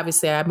parents.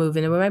 Obviously, I moved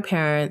in with my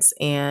parents,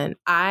 and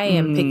I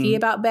am picky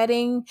about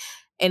bedding.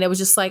 And it was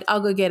just like, I'll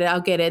go get it. I'll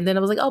get it. And then it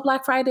was like, oh,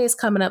 Black Friday is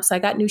coming up. So I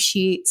got new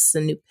sheets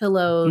and new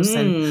pillows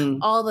and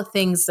all the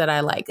things that I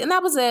liked. And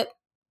that was it.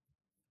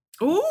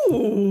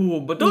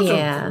 Ooh, but those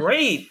are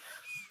great.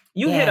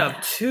 You hit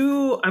up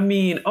two. I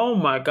mean, oh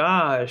my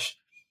gosh.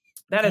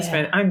 That is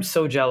fantastic. I'm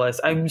so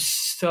jealous. I'm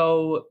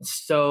so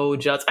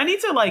jealous. I need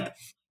to like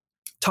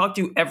talk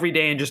to you every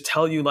day and just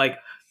tell you like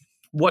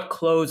what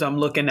clothes I'm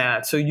looking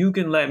at. So you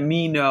can let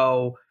me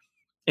know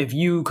if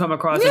you come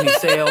across any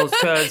sales.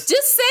 Cause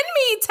just send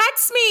me,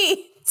 text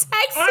me.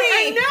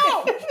 I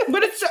know,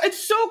 but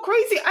it's so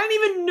crazy. I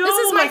didn't even know.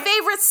 This is my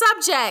favorite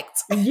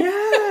subject.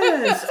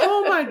 Yes.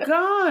 Oh my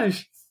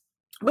gosh.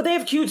 But they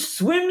have cute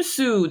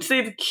swimsuits.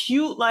 They have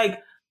cute, like,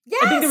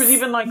 yes. I think there was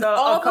even like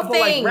a couple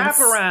like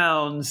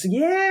wraparounds.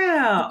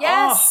 Yeah.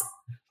 Yes.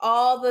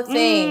 All the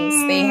things.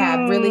 They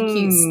have really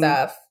cute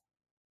stuff.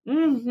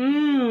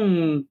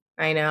 Mm-hmm.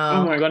 I know.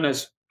 Oh my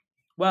goodness.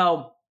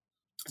 Well,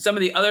 some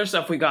of the other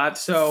stuff we got.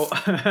 So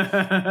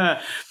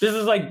this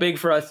is like big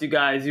for us, you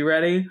guys. You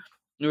ready?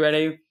 You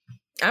ready?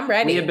 I'm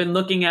ready. We have been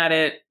looking at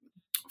it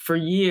for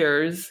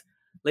years.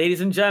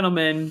 Ladies and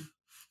gentlemen,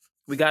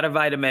 we got a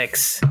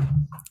Vitamix.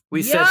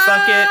 We said,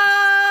 fuck it.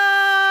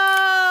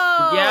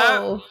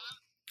 Yeah.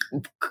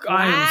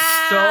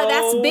 Wow,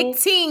 that's big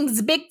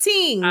tings. Big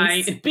tings.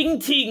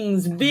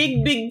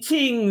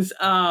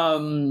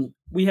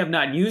 We have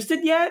not used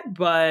it yet,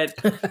 but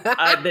the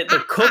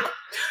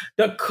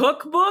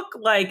cookbook,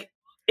 like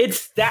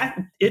it's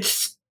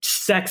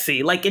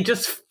sexy. Like it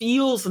just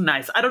feels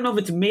nice. I don't know if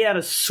it's made out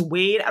of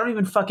suede. I don't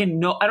even fucking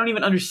know. I don't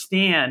even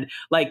understand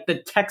like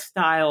the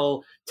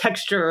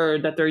texture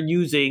that they're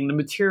using, the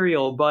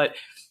material, but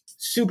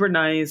super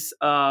nice.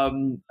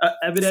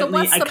 Evidently, so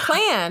what's the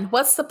plan?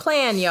 What's the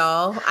plan,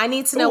 y'all? I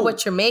need to know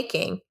what you're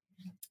making.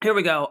 Here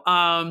we go.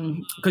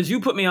 Because you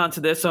put me onto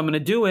this, so I'm going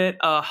to do it.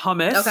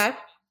 Hummus. Okay.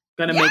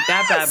 Gonna make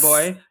that bad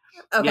boy.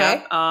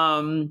 Okay.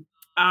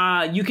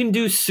 Yeah. You can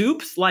do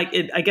soups. Like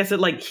it, I guess it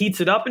like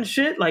heats it up and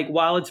shit. Like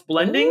while it's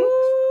blending.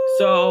 Ooh.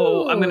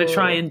 So I'm gonna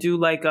try and do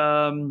like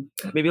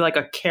maybe like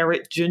a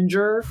carrot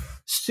ginger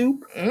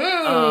soup.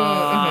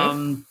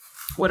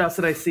 What else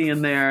did I see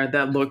in there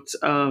that looked?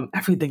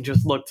 Everything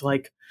just looked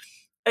like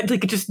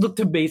it just looked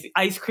amazing.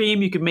 Ice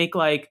cream. You could make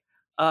like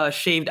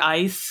shaved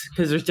ice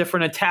because there's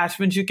different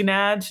attachments you can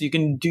add. So you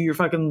can do your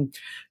fucking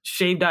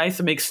shaved ice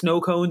and make snow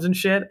cones and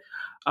shit.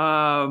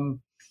 What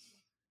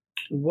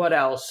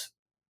else?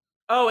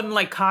 Oh, and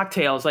like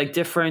cocktails, like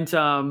different.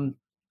 And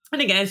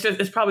again,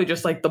 it's probably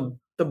just like the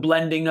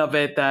blending of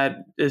it that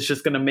is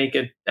just going to make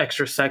it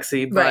extra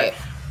sexy. But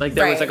like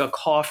there was like a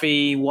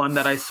coffee one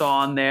that I saw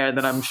on there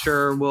that I'm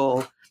sure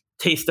will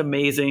taste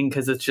amazing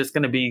because it's just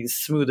going to be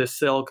smooth as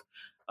silk.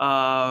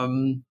 Yeah,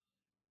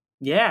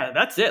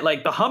 that's it.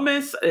 Like the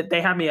hummus,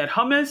 they had me at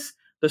hummus,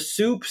 the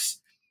soups,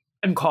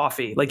 and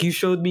coffee. Like you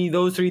showed me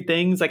those three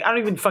things. Like I don't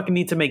even fucking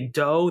need to make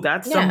dough.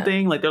 That's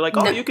something. Like they're like,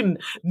 oh, you can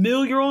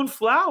mill your own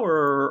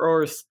flour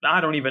or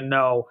I don't even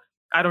know.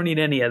 I don't need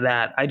any of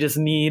that. I just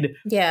need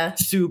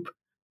soup,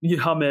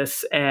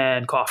 hummus,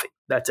 and coffee.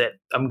 That's it.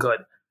 I'm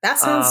good. That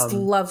sounds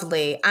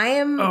lovely. I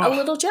am a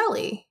little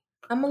jelly.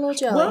 I'm a little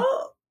jelly.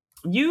 Well,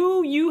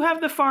 you have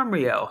the Farm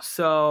Rio.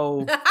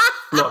 So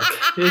look,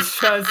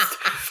 it's just...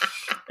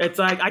 It's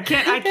like I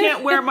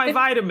can't wear my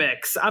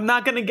Vitamix. I'm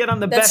not going to get on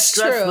the best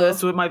dress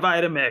list with my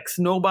Vitamix.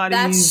 Nobody.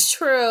 That's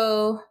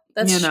true.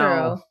 That's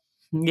true.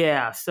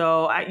 Yeah.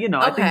 So I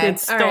think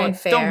it's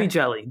don't be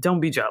jelly. Don't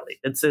be jelly.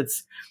 It's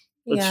just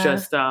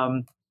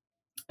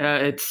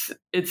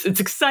it's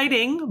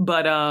exciting,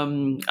 but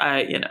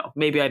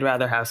maybe I'd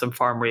rather have some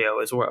Farm Rio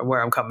is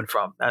where I'm coming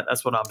from.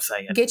 That's what I'm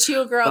saying. Get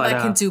you a girl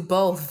that can do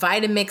both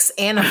Vitamix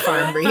and a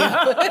Farm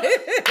Rio.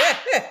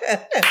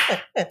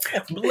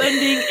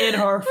 Blending in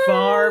her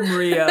Farm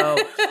Rio.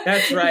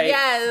 That's right.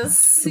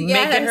 Yes.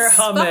 Making her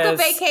hummus. Fuck a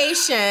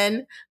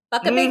vacation.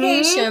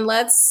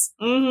 Let's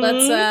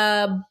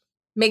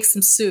make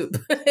some soup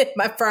in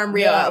my Farm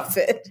Rio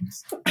outfit.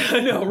 I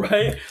know,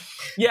 right?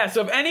 Yeah,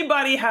 so if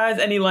anybody has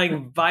any like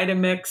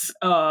Vitamix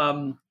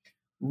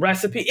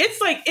recipe,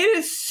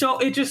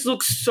 it just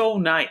looks so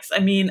nice. I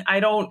mean,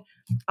 oh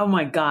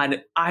my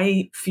God,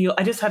 I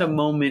just had a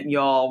moment,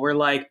 y'all, where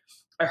like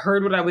I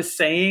heard what I was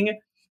saying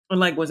and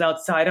like was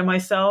outside of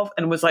myself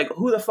and was like,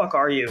 who the fuck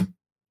are you?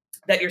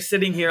 That you're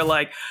sitting here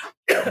like,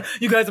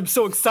 you guys, I'm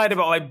so excited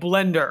about my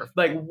blender.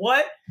 Like,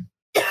 what?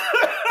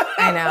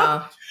 I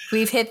know.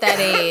 We've hit that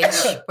age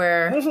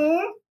where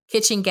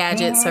kitchen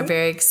gadgets are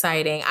very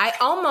exciting. I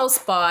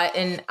almost bought,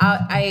 and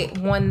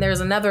when there's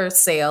another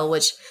sale,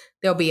 which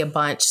there'll be a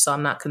bunch, so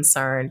I'm not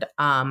concerned.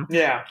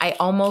 I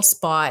almost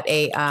bought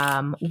a,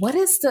 what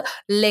is the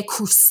Le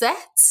Creuset?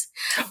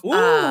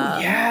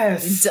 Ooh,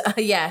 yes.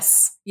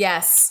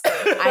 Yes.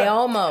 I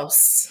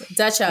almost,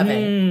 Dutch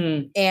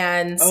oven.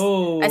 And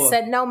I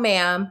said, no,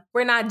 ma'am,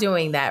 we're not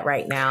doing that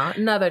right now.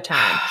 Another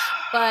time.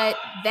 But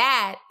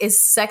that is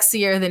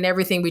sexier than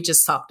everything we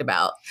just talked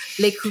about.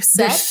 Le Creuset.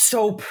 They're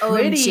so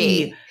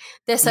pretty. OMG.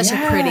 They're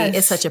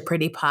it's such a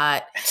pretty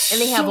pot. And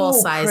they have all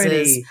sizes.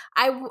 Pretty.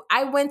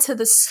 I went to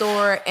the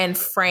store in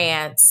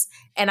France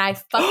and I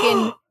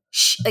fucking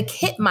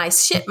shit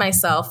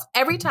myself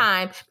every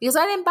time because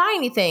I didn't buy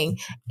anything.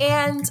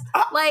 And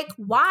like,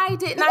 why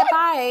didn't I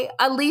buy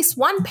at least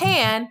one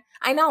pan?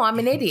 I know, I'm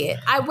an idiot.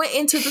 I went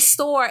into the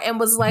store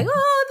and was like,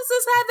 oh, this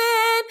is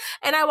heaven.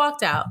 And I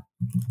walked out.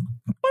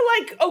 But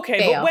like,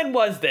 okay, but when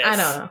was this? I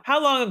don't know.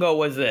 How long ago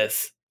was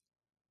this?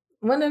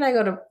 When did I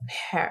go to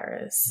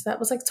Paris? That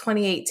was like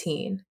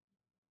 2018.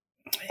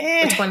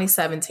 or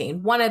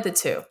 2017. One of the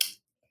two.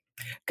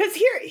 Because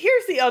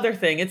here's the other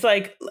thing. It's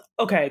like,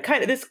 okay,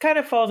 this kind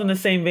of falls in the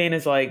same vein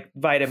as like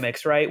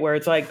Vitamix, right? Where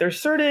it's like there's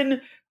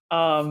certain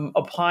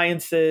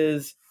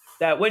appliances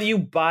that when you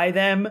buy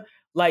them,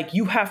 like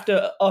you have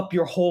to up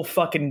your whole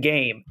fucking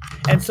game.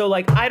 And so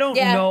like I don't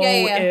know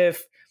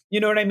if, you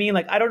know what I mean?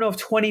 Like I don't know if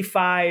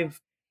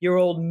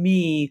 25-year-old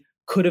me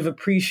could have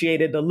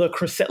appreciated the Le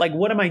Creuset. Like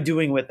what am I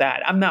doing with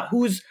that?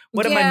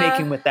 What am I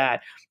making with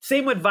that?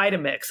 Same with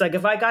Vitamix. Like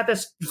if I got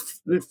this,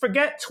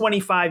 forget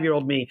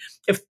 25-year-old me.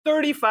 If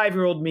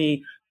 35-year-old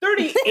me,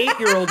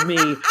 38-year-old me,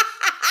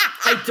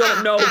 I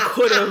don't know,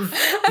 could have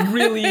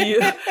really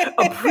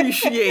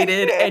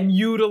appreciated and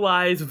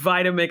utilized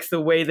Vitamix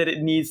the way that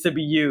it needs to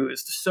be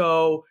used.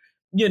 So,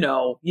 you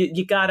know,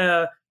 you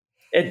gotta,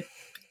 it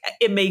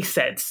makes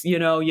sense. You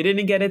know, you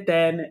didn't get it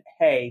then.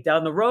 Hey,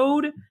 down the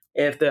road,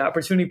 if the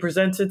opportunity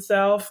presents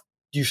itself,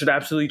 you should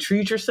absolutely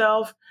treat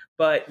yourself.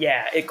 But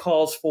yeah, it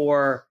calls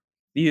for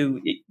you're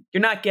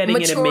not getting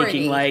maturity. It and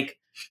making like,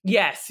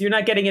 yes, you're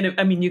not getting it.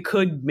 I mean, you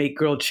could make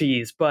grilled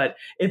cheese, but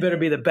it better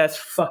be the best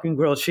fucking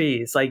grilled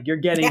cheese. Like you're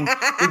getting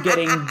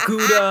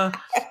Gouda,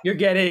 you're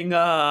getting,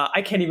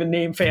 I can't even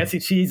name fancy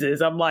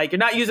cheeses. I'm like, you're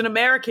not using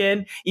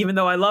American, even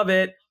though I love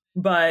it,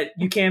 but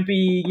you can't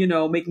be, you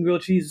know, making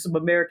grilled cheese with some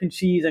American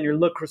cheese and your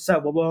Le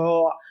Creuset, blah, blah,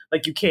 blah.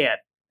 Like you can't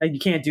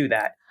do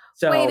that.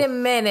 So, wait a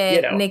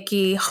minute,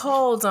 Nikki.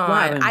 Hold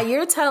on.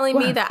 You're telling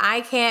me that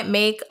I can't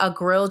make a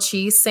grilled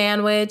cheese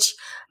sandwich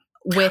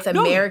with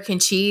American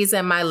cheese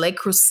and my Le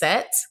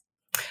Creuset?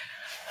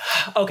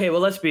 Okay,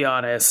 well, let's be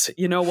honest.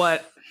 You know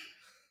what?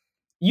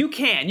 You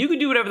can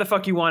do whatever the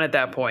fuck you want at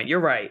that point. You're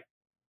right.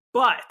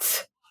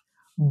 But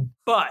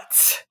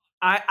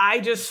I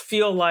just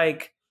feel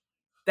like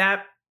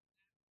that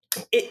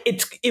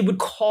it would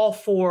call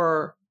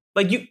for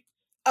like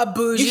a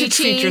bougie you should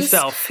cheese. Treat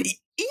yourself.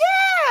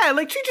 Yeah,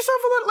 like treat yourself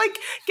a little. Like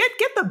get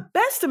the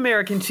best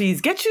American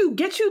cheese. Get you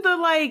the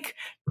like.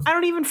 I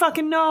don't even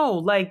fucking know.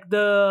 Like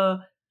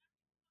the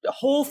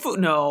Whole Food.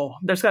 No,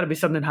 there's got to be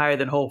something higher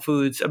than Whole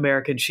Foods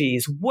American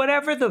cheese.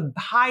 Whatever the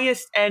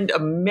highest end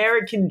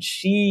American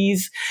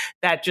cheese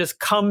that just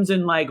comes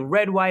in like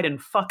red, white,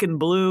 and fucking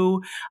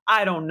blue.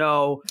 I don't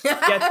know. Get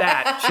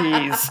that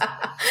cheese.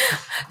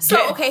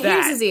 So okay,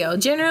 here's the deal.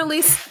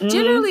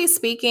 Generally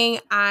speaking,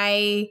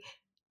 I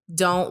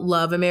don't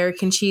love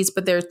American cheese,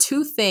 but there are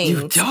two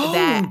things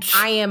that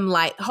I am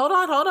like, hold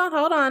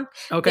on.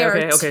 Okay,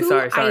 there are two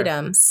sorry.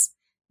 items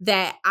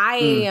that I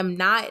am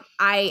not,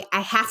 I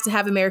have to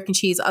have American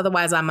cheese,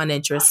 otherwise I'm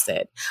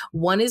uninterested.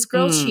 One is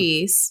grilled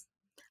cheese.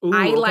 Ooh,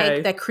 I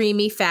like the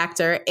creamy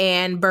factor,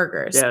 and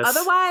burgers. Yes.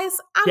 Otherwise,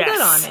 I'm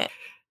good on it.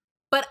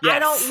 But I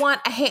don't want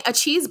a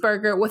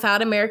cheeseburger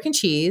without American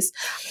cheese.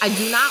 I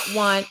do not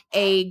want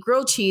a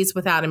grilled cheese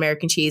without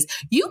American cheese.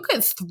 You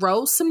could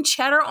throw some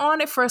cheddar on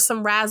it for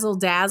some razzle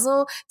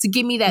dazzle to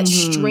give me that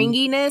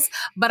stringiness,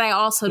 but I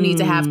also need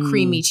to have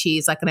creamy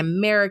cheese, like an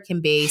American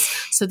base,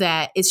 so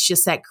that it's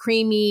just that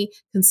creamy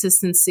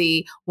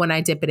consistency when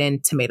I dip it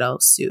in tomato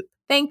soup.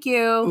 Thank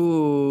you.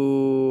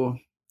 Ooh.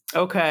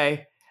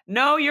 Okay.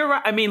 No, you're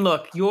right. I mean,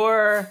 look,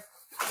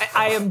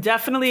 I am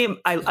definitely,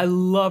 I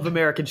love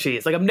American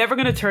cheese. Like, I'm never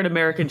going to turn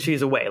American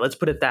cheese away. Let's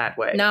put it that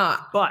way. No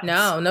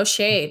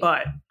shade.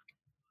 But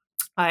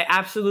I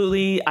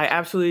absolutely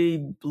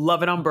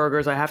love it on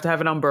burgers. I have to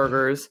have it on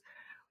burgers.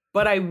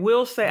 But I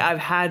will say I've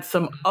had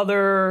some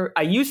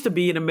I used to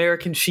be an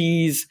American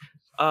cheese,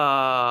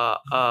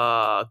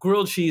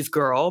 grilled cheese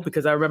girl,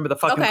 because I remember the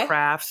fucking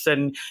crafts,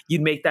 and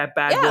you'd make that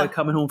bad boy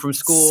coming home from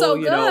school, so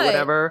you know,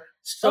 whatever.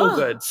 So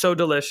good. So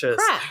delicious.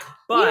 Crack.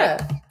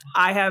 But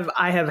I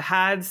have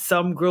had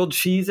some grilled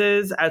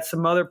cheeses at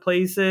some other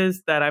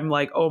places that I'm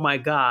like, oh my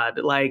God,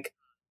 like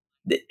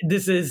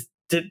this is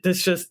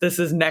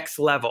next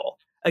level.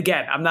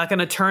 Again, I'm not going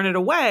to turn it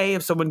away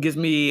if someone gives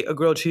me a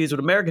grilled cheese with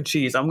American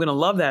cheese. I'm going to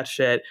love that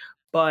shit.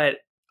 But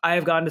I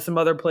have gone to some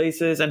other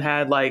places and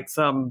had like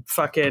some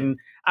fucking,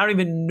 I don't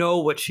even know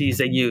what cheese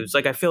they use.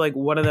 Like, I feel like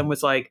one of them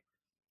was like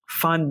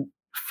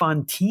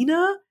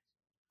Fontina.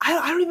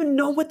 I don't even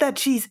know what that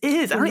cheese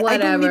is. I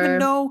don't even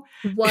know.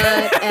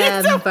 Whatever.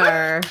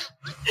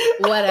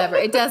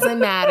 It doesn't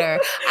matter.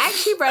 I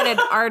actually read an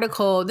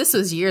article, this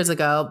was years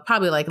ago,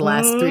 probably like the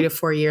last 3 to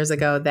 4 years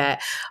ago,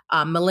 that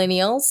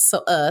millennials,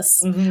 so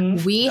us,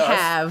 we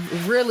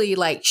have really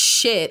like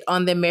shit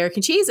on the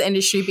American cheese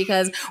industry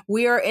because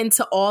we are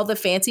into all the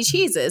fancy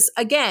cheeses.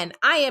 Again,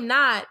 I am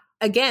not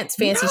against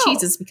fancy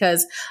cheeses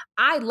because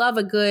I love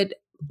a good,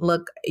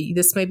 look,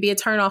 this may be a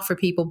turnoff for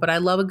people, but I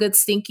love a good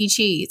stinky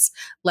cheese.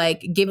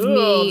 Like, give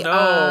me,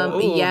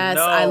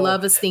 I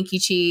love a stinky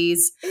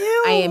cheese.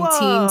 Ew. I am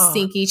team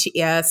stinky cheese.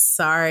 Yes,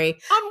 sorry.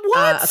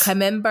 What? A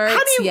camembert,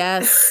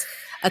 yes.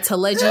 A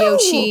taleggio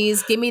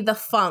cheese. Give me the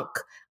funk.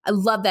 I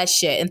love that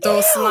shit. And throw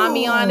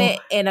salami on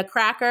it and a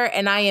cracker,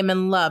 and I am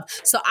in love.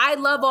 So I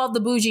love all the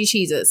bougie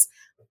cheeses.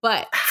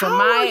 But for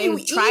my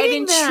tried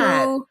and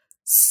true,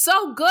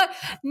 so good.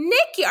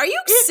 Nikki, are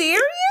you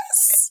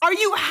serious? Are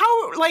you,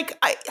 how, like,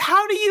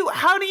 how do you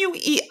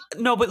eat?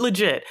 No, but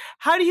legit,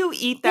 how do you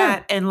eat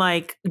that and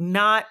like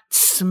not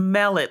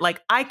smell it?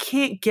 Like, I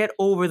can't get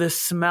over the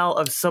smell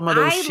of some of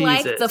those cheeses.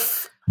 Like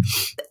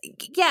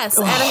yes,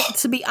 and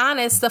to be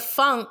honest, the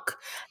funk,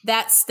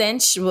 that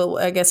stench, well,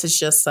 I guess it's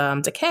just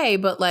decay,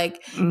 but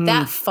like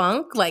that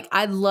funk, like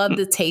I love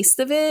the taste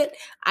of it.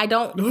 I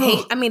don't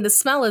hate, I mean, the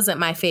smell isn't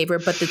my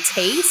favorite, but the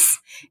taste,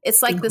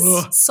 it's like this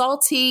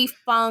salty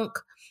funk.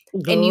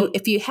 And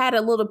if you had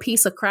a little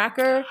piece of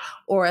cracker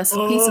or a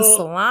piece of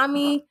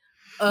salami,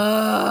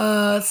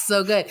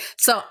 so good.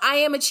 So I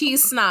am a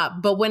cheese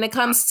snob, but when it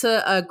comes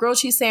to a grilled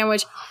cheese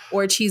sandwich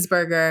or a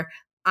cheeseburger,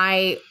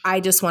 I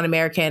just want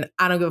American.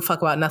 I don't give a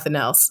fuck about nothing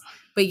else.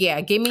 But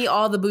yeah, give me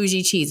all the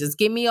bougie cheeses.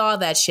 Give me all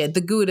that shit.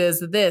 The Goudas,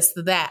 the this,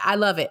 the that. I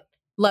love it.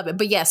 Love it.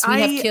 But yes,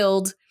 we have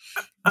killed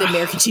the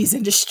American cheese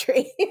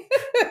industry.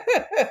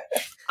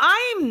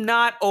 I'm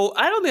not old.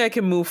 I don't think I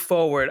can move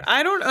forward.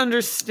 I don't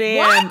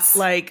understand. What?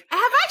 Like, have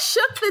I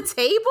shook the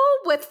table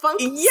with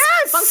funky cheese?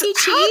 How do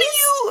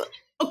you?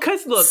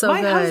 Because look, So my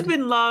good.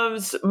 husband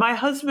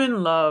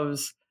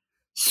loves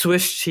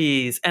Swiss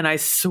cheese, and I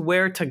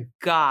swear to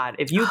God,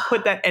 if you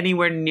put that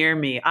anywhere near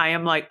me, I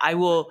am like, I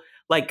will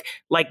like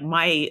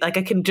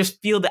I can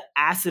just feel the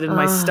acid in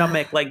my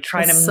stomach, like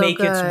trying to make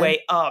its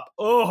way up.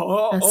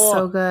 That's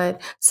so good.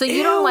 So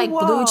you don't like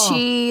blue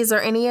cheese or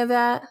any of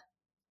that?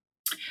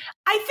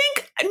 I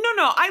think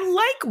no.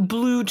 I like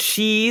blue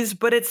cheese,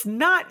 but it's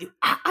not.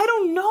 I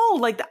don't know.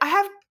 Like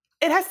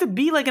it has to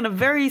be like in a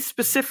very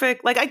specific.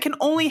 Like I can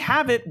only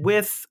have it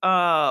with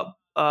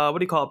what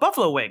do you call it?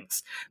 Buffalo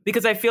wings,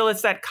 because I feel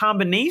it's that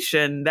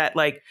combination that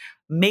like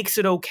makes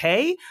it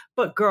okay.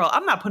 But girl,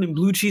 I'm not putting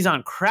blue cheese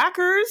on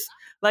crackers.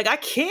 Like I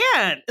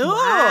can't.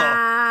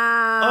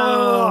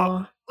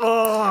 Wow.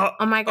 Oh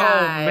my God.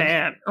 Oh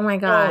man. Oh my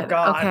God. Oh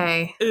God.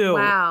 Okay. Ew.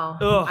 Wow.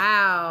 Ugh.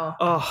 Wow.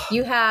 Oh,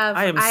 You have.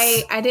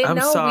 I didn't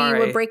know sorry.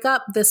 we would break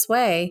up this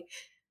way.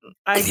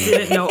 I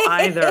didn't know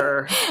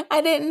either.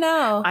 I didn't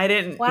know.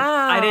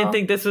 Wow. I didn't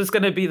think this was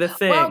going to be the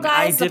thing. Well,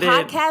 guys, the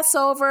podcast's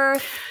over.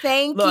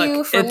 Thank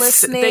you for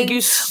listening. Thank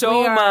you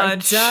so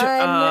much.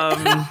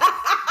 Done.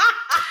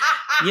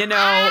 You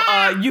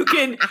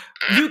can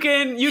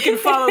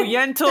follow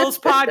Yental's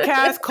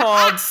podcast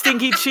called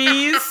Stinky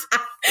Cheese.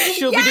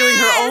 She'll be doing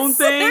her own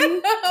thing.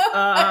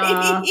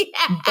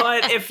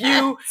 But if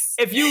you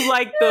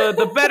like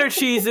the better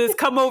cheeses,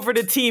 come over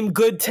to Team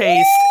Good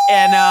Taste,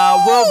 and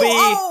we'll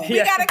be.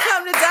 We gotta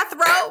come to Death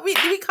Row. We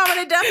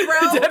coming to Death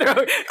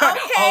Row.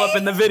 Okay. All up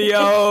in the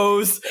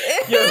videos.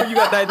 You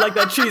got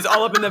that cheese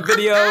all up in the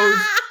videos.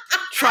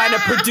 Trying to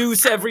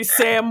produce every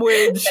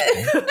sandwich.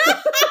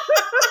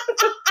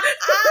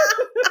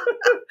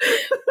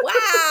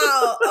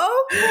 Wow.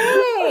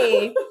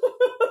 Okay.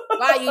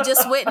 Wow, you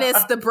just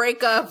witnessed the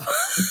breakup.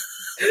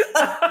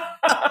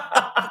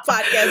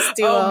 Podcast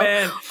duo. Oh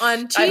man.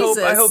 On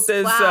Jesus. I hope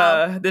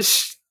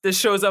this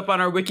shows up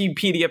on our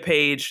Wikipedia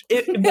page.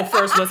 Well,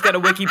 first, let's get a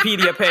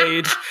Wikipedia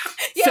page.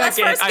 Yeah,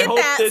 Second, I hope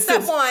this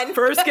Step one.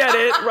 First get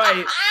it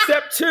right.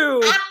 Step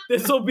two,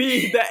 this will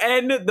be the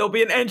end. There'll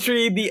be an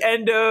entry, the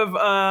end of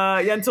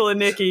Yental and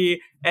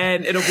Nikki,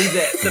 and it'll be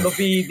this. It'll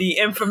be the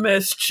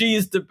infamous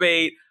cheese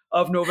debate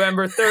of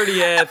November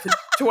 30th,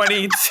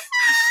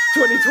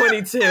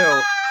 2022.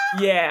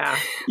 Yeah.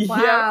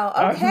 Wow.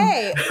 Yep.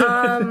 Okay.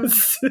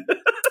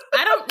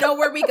 I don't know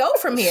where we go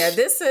from here.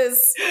 This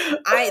is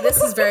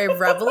very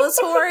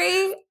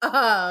revelatory.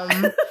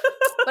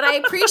 But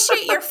I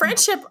appreciate your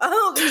friendship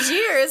all these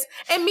years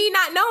and me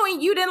not knowing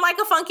you didn't like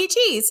a funky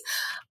cheese.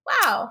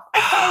 Wow.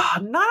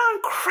 Okay. Not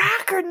on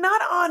cracker,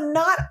 not on.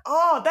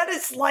 That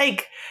is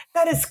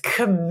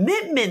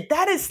commitment.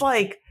 That is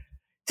like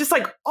just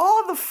like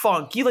all the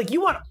funk.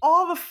 You want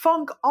all the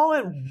funk all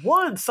at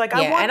once. Like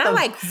I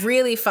like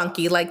really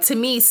funky. Like to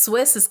me,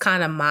 Swiss is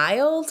kind of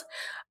mild.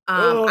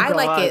 I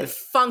like it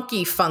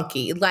funky.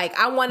 Like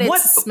I want it to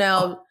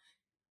smell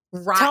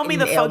rotten. Tell me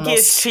the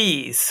funkiest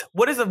cheese.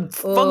 What is the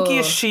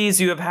funkiest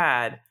cheese you have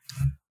had?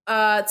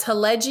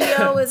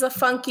 Taleggio is a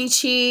funky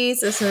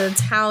cheese. It's an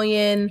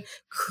Italian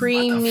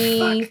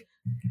creamy.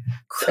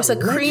 It's a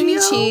creamy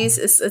cheese.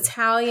 It's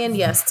Italian.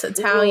 Yes, it's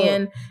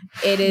Italian.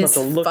 It is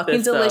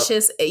fucking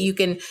delicious. You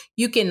can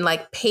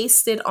like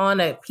paste it on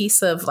a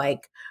piece of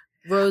like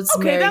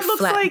rosemary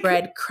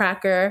flatbread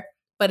cracker,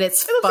 but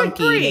it's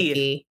funky, like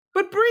Nikki.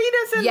 But brie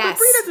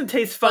doesn't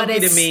taste funky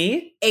to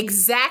me.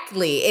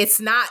 Exactly. It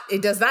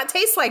does not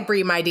taste like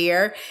brie, my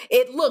dear.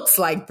 It looks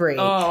like brie.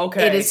 Oh,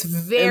 okay. It is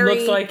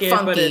very funky.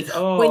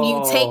 When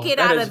you take it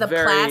out of the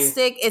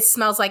plastic, it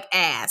smells like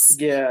ass.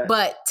 Yeah.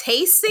 But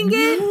tasting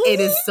it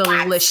is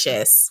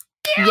delicious.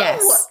 Ew.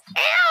 Yes.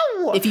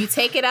 Ew. If you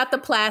take it out the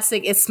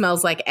plastic, it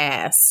smells like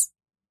ass.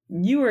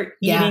 You are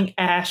eating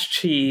ass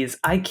cheese.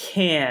 I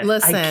can't.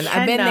 Listen,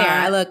 I've been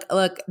there.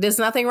 Look, there's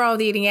nothing wrong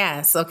with eating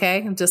ass,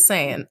 okay? I'm just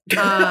saying.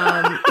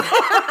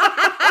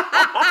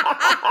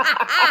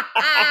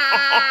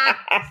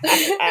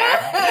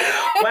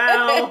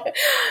 Well,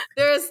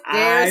 there's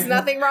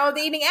nothing wrong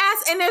with eating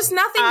ass, and there's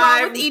nothing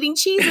wrong with eating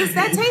cheeses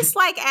that taste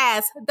like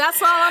ass.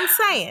 That's all I'm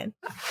saying.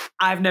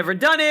 I've never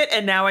done it,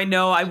 and now I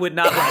know I would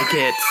not like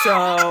it.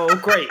 So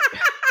great.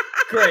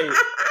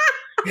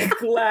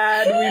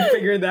 Glad we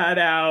figured that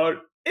out.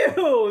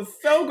 Ew,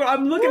 so gross.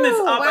 I'm looking this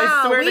up.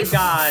 Wow. I swear to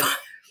God.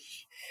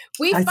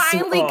 We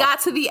finally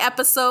got to the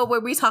episode where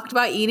we talked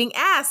about eating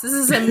ass. This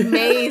is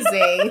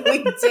amazing.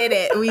 We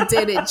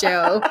did it,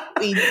 Joe.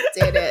 We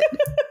did it.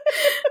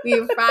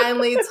 We're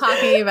finally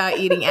talking about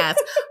eating ass.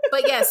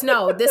 But yes,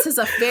 no, this is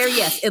a fair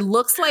yes. It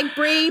looks like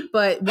brie,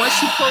 but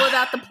once you pull it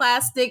out the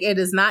plastic, it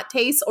does not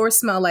taste or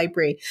smell like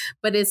brie.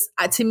 But it's,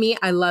 to me,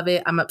 I love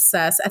it. I'm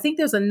obsessed. I think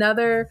there's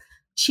another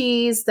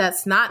cheese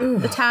that's not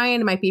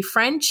Italian. It might be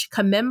French,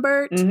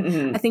 camembert.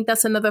 I think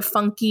that's another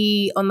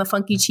funky on the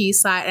funky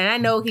cheese side. And I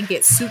know it can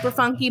get super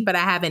funky, but I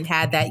haven't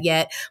had that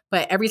yet.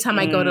 But every time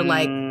I go to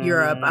like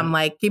Europe, I'm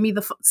like, give me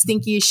the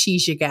stinkiest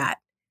cheese you got.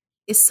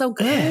 It's so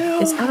good.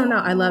 I don't know.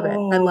 I love it.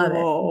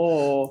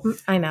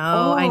 I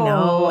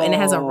know. And it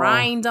has a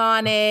rind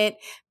on it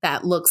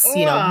that looks,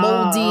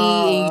 moldy.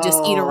 And you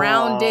just eat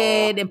around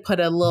it and put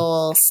a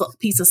little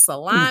piece of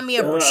salami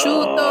or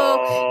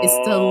prosciutto. It's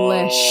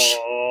delish.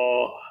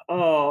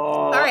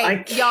 All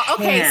right, y'all.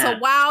 Okay, so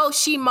while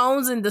she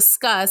moans and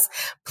discuss,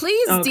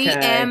 please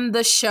DM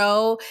the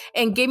show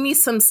and give me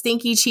some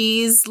stinky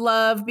cheese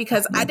love,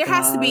 because there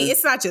has to be.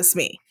 It's not just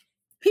me.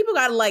 People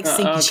gotta like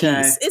stinky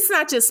cheese. It's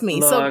not just me.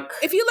 Look, so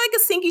if you like a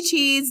stinky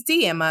cheese,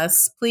 DM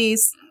us,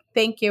 please.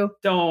 Thank you.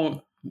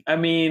 Don't. I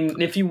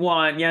mean, if you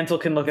want, Yental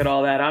can look at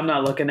all that. I'm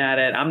not looking at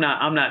it. I'm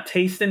not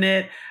tasting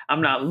it.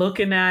 I'm not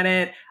looking at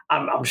it.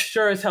 I'm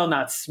sure as hell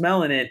not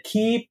smelling it.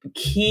 Keep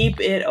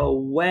it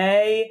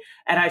away.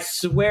 And I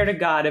swear to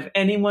God, if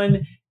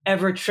anyone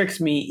ever tricks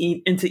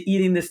me into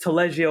eating this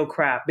Taleggio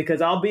crap,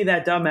 because I'll be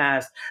that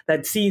dumbass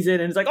that sees it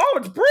and is like, oh,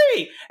 it's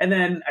brie. And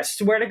then I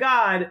swear to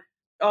God,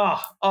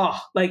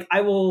 like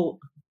I will,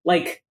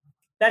 like,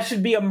 that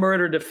should be a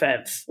murder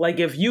defense. Like,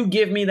 if you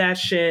give me that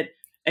shit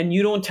and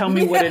you don't tell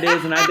me what it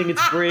is and I think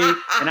it's brie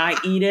and I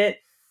eat it,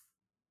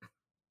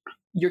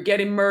 you're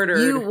getting murdered.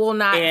 You will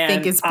not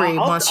think it's brie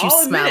once you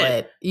smell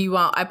it. You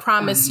won't. I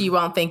promise you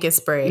won't think it's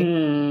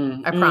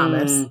brie. I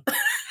promise.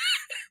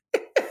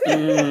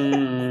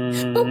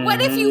 But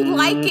what if you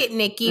like it,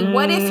 Nikki?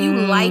 What if you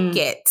like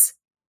it?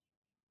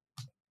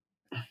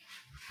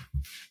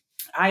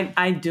 I'm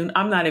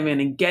not even going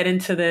to get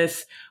into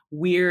this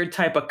weird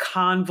type of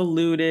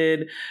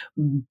convoluted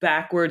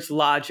backwards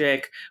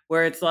logic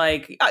where it's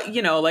like,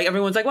 like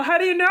everyone's like, well, how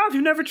do you know if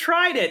you've never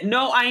tried it?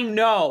 No, I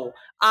know.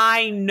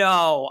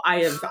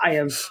 I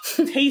have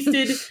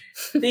tasted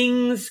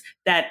things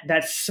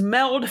that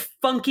smelled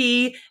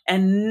funky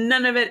and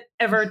none of it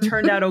ever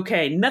turned out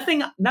okay.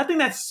 Nothing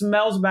that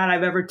smells bad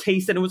I've ever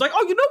tasted and was like,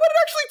 oh, you know what? It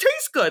actually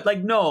tastes good.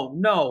 Like,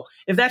 no.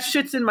 If that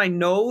shit's in my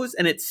nose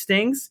and it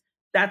stinks,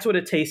 that's what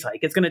it tastes like.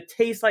 It's going to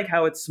taste like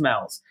how it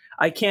smells.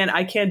 I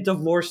can't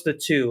divorce the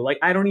two. Like,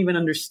 I don't even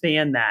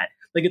understand that.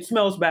 Like, it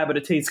smells bad, but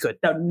it tastes good.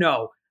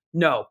 No,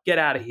 get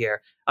out of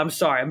here. I'm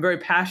sorry. I'm very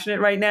passionate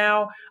right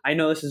now. I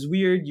know this is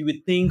weird. You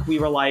would think we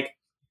were like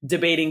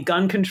debating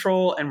gun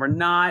control, and we're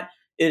not.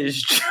 It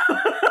is just like,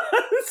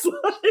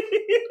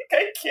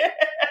 I can't.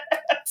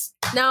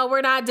 No,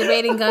 we're not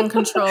debating gun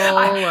control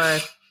or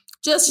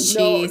just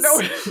cheese.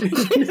 No.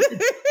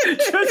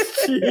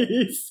 Just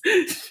cheese.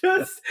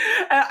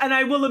 And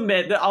I will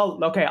admit that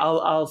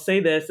I'll say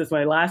this as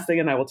my last thing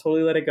and I will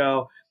totally let it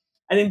go.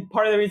 I think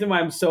part of the reason why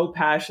I'm so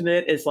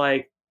passionate is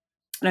like,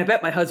 and I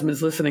bet my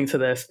husband's listening to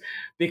this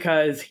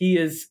because he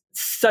is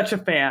such a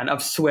fan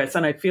of Swiss.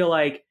 And I feel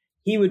like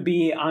he would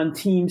be on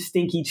team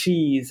stinky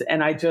cheese.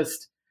 And I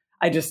just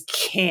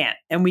can't.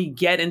 And we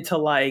get into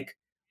like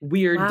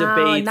weird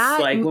debates,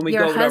 like when we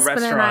go to a restaurant. Your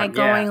husband and I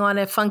going on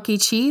a funky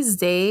cheese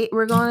date.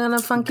 We're going on a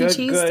funky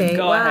cheese date.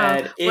 Go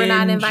ahead. We're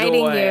not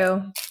inviting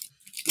you.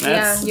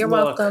 You're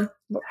welcome.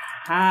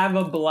 Have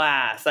a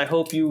blast. I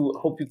hope you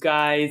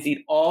guys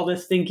eat all the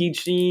stinky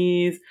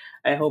cheese.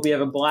 I hope you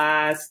have a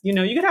blast. You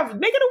could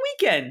make it a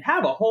weekend.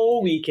 Have a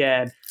whole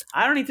weekend.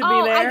 I don't need to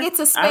be there. I get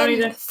to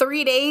spend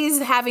 3 days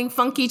having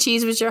funky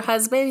cheese with your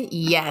husband.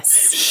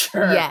 Yes.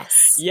 Sure.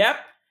 Yes. Yep.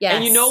 Yes.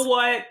 And you know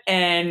what?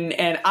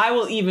 And I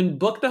will even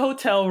book the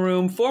hotel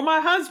room for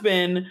my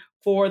husband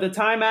for the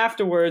time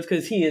afterwards,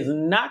 because he is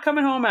not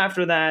coming home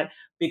after that,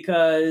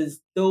 because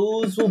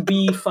those will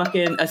be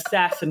fucking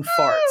assassin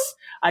farts.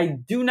 I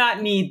do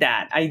not need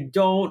that. I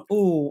don't.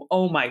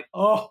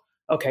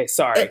 Okay,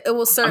 sorry. It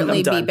will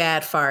certainly be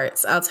bad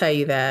farts. I'll tell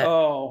you that.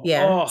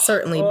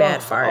 Certainly bad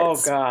farts. Oh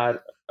God.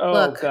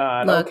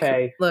 God. Look,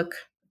 okay. Look.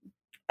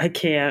 I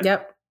can't.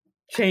 Yep.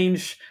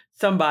 Change.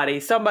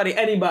 Somebody,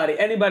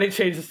 anybody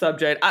change the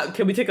subject.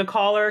 Can we take a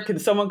caller? Can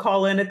someone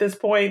call in at this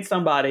point?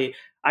 Somebody.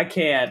 I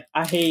can't.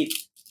 I hate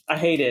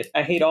it.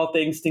 I hate all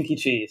things stinky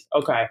cheese.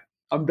 Okay.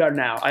 I'm done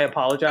now. I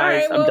apologize. All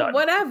right, I'm done.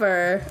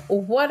 Whatever.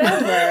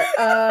 Wow.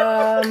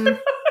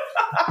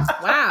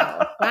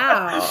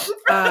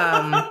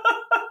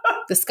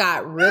 This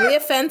got really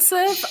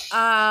offensive.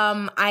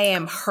 I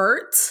am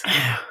hurt.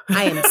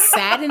 I am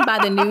saddened by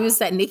the news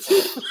that Nikki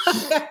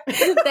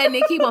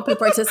won't be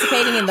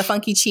participating in the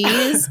funky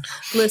cheese.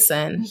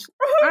 Listen,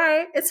 all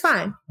right, it's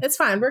fine. It's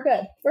fine. We're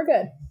good.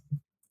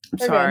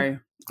 I'm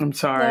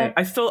sorry. No.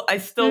 I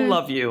still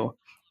love you.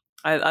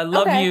 I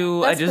love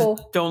you. I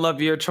just don't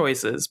love your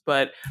choices,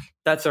 but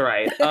that's all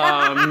right.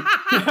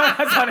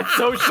 That sounded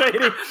so shady.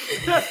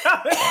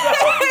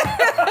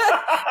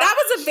 That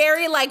was a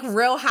very like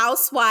Real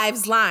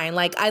Housewives line.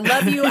 Like, I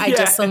love you. I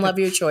just don't love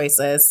your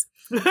choices.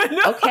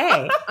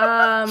 Okay.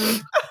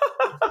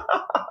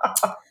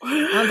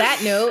 On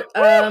that note,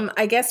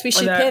 I guess we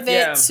should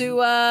pivot to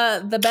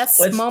the best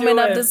moment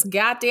of this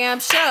goddamn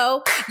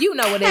show. You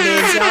know what it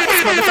is, y'all.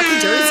 It's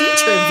motherfucking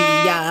Jersey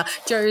trivia. Yeah.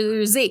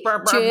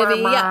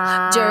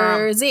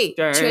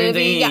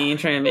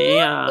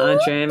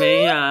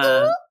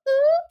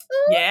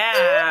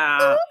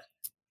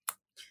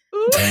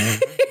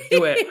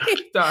 Do it.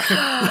 Sorry.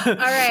 All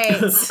right.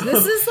 This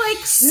is like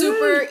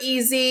super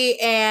easy,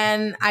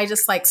 and I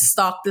just like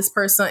stalked this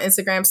person on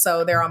Instagram,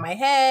 so they're on my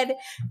head,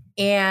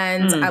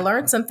 and I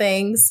learned some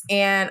things,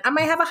 and I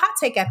might have a hot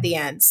take at the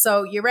end.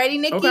 So you ready,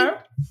 Nikki? Okay.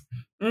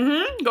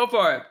 Go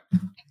for it.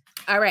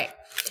 All right.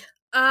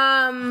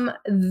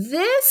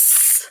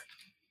 This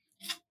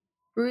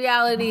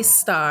reality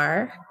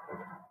star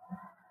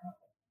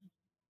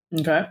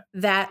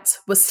that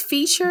was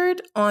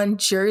featured on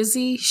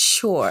Jersey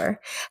Shore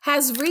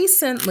has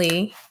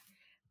recently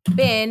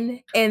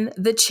been in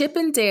the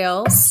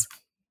Chippendales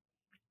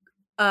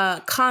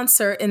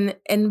concert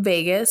in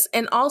Vegas,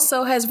 and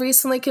also has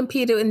recently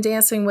competed in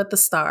Dancing with the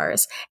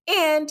Stars,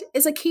 and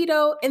is a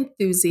keto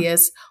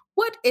enthusiast.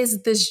 What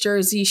is this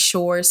Jersey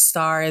Shore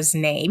star's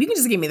name? You can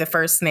just give me the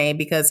first name,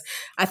 because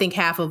I think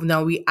I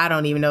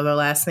don't even know their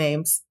last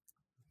names.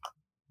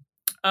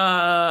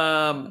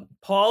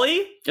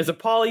 Pauly? Is it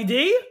Pauly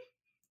D?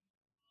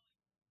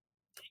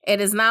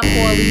 It is not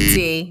Pauly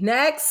D.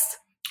 Next.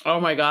 Oh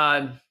my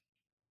God.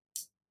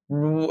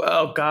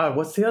 Oh God,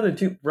 what's the other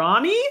two?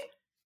 Ronnie?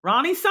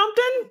 Ronnie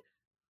something?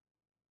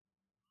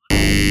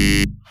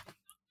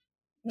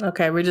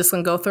 Okay, we're just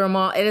gonna go through them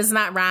all. It is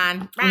not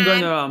Ron.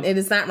 It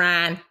is not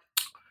Ron.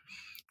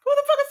 Who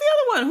the fuck is the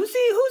other one? Who's the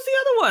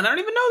other one? I don't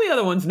even know the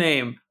other one's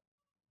name.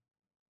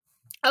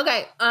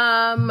 Okay,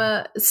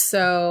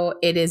 so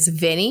it is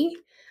Vinny.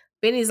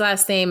 Vinny's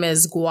last name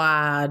is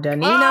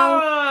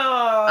Guadagnino.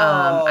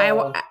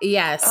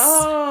 Yes.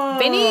 Oh.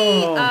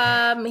 Vinny,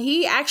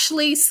 he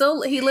actually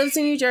he lives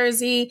in New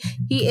Jersey.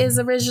 He is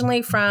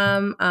originally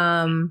from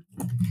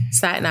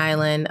Staten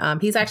Island.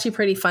 He's actually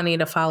pretty funny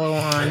to follow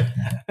on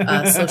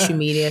social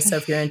media. So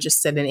if you're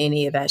interested in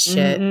any of that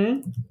shit,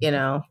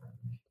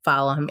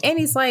 follow him. And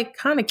he's like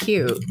kind of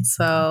cute.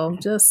 So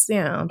just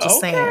saying,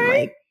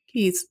 like,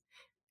 he's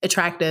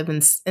attractive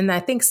and I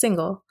think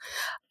single.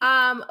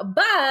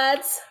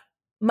 But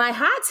my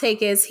hot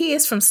take is he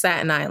is from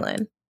Staten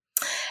Island.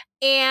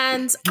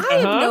 And I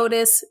have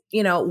noticed,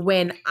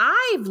 when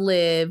I've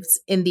lived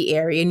in the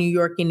area, New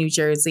York and New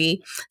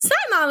Jersey,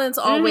 Staten Island's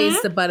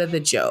always the butt of the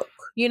joke.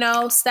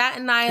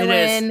 Staten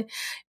Island,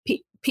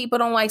 people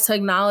don't like to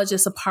acknowledge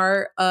it's a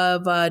part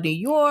of New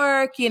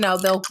York.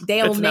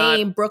 They'll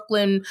name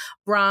Brooklyn,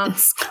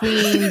 Bronx,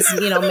 Queens,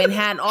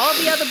 Manhattan, all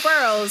the other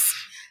boroughs,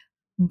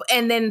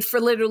 and then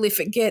literally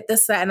forget that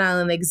Staten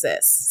Island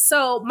exists.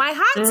 So my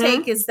hot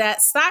take is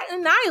that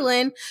Staten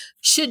Island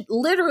should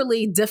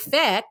literally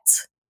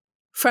defect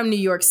from New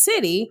York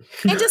City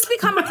and just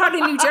become a part of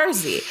New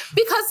Jersey.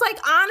 Because, like,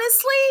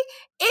 honestly,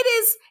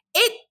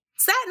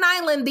 Staten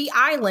Island, the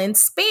island,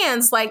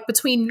 spans like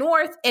between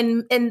North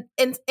and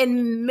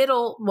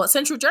middle,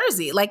 Central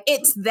Jersey. Like,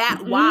 it's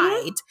that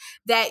wide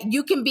that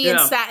you can be in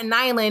Staten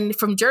Island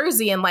from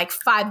Jersey in like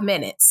 5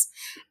 minutes.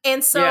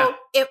 And so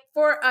if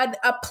for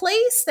a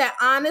place that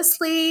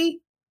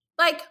honestly,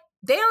 like,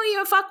 they don't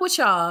even fuck with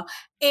y'all.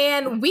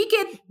 And we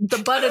get the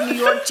butt of New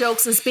York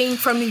jokes as being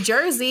from New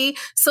Jersey.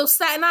 So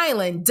Staten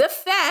Island,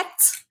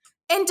 defect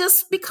and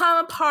just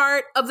become a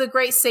part of the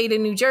great state of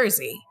New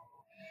Jersey.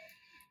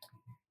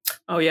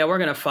 Oh yeah, we're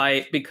gonna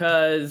fight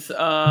because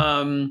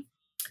I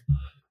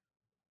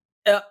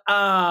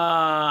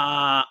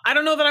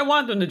don't know that I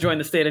want them to join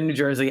the state of New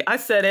Jersey. I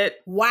said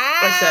it. Wow.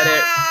 I said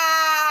it.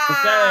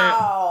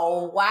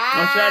 Wow.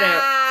 I said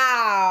it.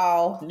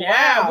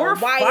 Yeah, we're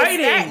fighting. Why is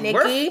that, Nikki?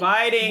 We're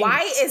fighting.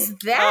 Why is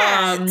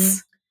that?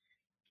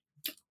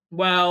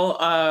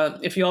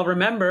 If y'all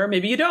remember,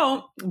 maybe you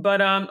don't,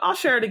 but I'll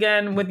share it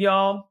again with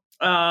y'all.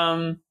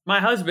 My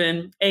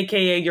husband,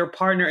 aka your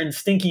partner in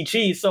Stinky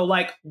Cheese. So,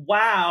 like,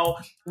 wow,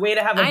 way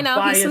to have a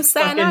biased he's from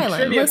Staten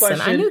Island. Listen,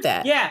 question. I knew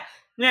that. Yeah.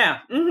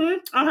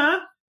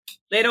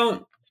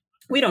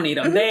 We don't need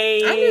them. I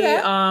knew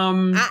that.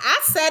 I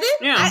said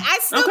it. Yeah. I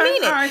still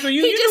mean it. All right, so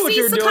you he just what needs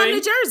you were to doing. come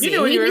to Jersey.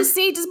 He just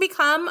needs to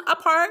become a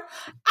part.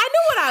 I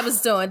knew what I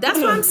was doing. That's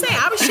what I'm saying.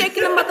 I was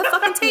shaking the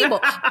motherfucking table.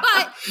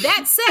 But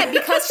that said,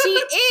 because she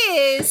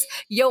is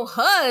your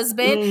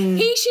husband,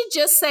 he should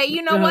just say,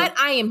 you know what?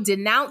 I am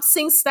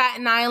denouncing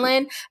Staten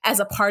Island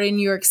as a part of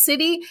New York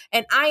City,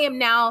 and I am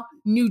now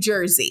New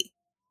Jersey.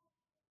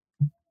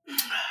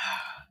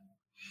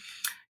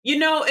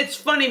 It's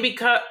funny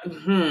because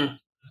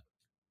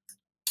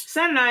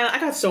Staten Island, I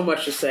got so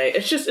much to say.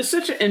 It's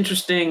such an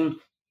interesting,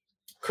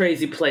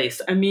 crazy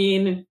place. I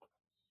mean,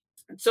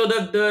 so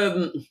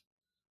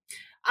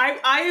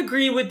I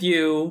agree with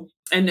you.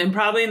 And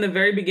probably in the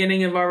very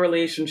beginning of our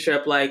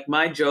relationship, like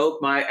my joke,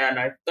 and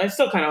I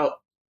still kind of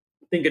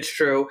think it's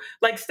true.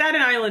 Like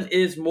Staten Island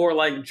is more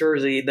like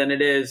Jersey than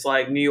it is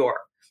like New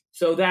York.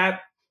 So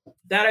that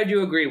I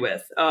do agree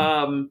with.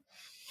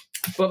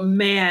 But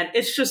man,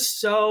 it's just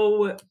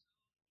so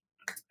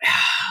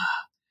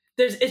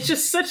it's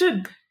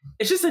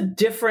just a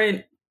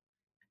different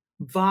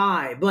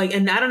vibe. Like,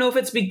 and I don't know if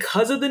it's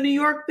because of the New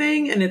York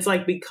thing, and it's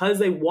like because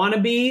they want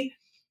to be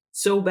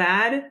so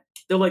bad,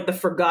 they're like the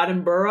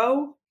forgotten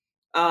borough.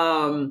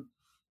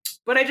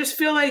 But I just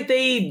feel like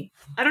I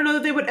don't know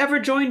that they would ever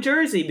join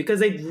Jersey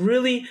because they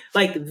really,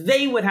 like,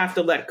 they would have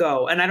to let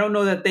go. And I don't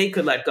know that they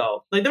could let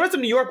go. Like, the rest of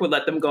New York would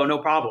let them go, no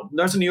problem.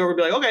 The rest of New York would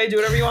be like, okay, do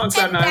whatever you want,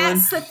 Staten Island.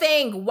 That's the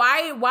thing.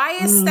 Why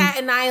is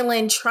Staten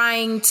Island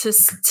trying to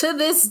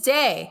this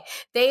day,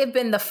 they have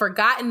been the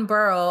forgotten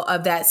borough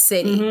of that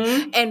city.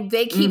 Mm-hmm. And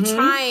they keep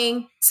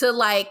trying to,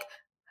 like,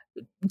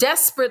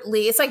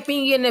 desperately, it's like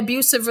being in an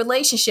abusive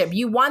relationship.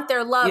 You want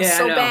their love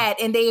so bad,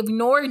 and they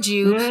ignored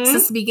you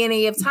since the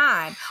beginning of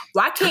time.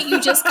 Why can't you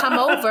just come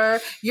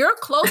over? You're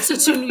closer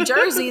to New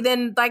Jersey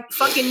than like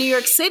fucking New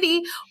York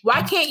City.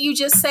 Why can't you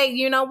just say,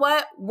 you know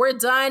what? We're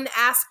done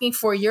asking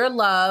for your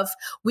love.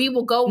 We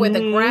will go where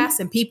the grass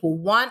and people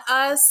want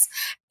us,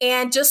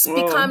 and just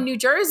become New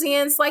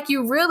Jerseyans like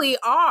you really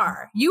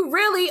are. You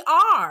really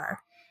are.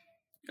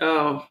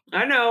 Oh,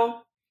 I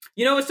know.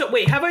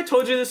 Wait, have I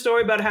told you the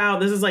story about how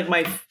this is like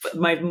my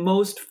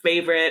most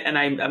favorite, and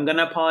I'm going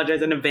to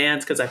apologize in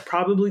advance because I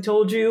probably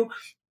told you,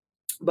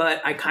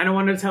 but I kind of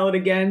wanted to tell it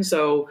again.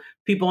 So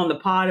people on the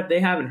pod, if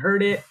they haven't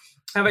heard it,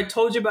 have I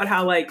told you about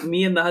how like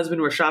me and the husband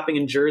were shopping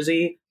in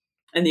Jersey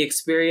and the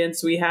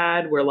experience we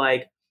had where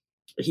like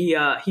he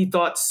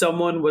thought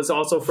someone was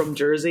also from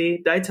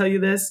Jersey? Did I tell you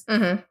this?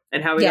 Mm-hmm.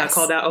 And how he got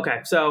called out? Okay.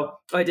 So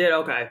I did.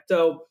 Okay.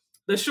 So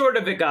the short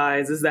of it,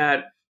 guys, is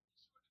that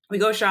we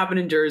go shopping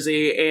in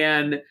Jersey,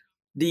 and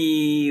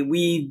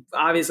we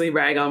obviously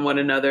rag on one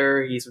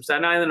another. He's from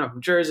Staten Island, I'm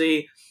from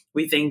Jersey.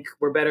 We think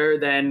we're better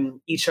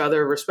than each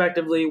other,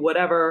 respectively,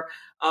 whatever.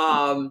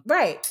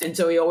 Right. And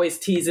so he always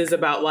teases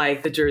about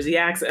like the Jersey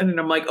accent, and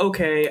I'm like,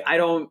 okay, I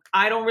don't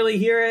really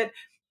hear it,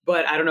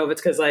 but I don't know if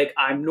it's because like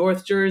I'm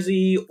North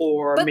Jersey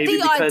or but maybe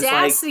the because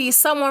audacity, like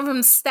someone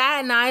from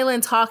Staten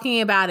Island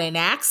talking about an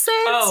accent.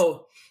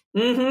 Oh,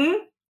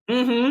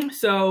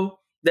 So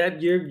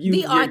that you're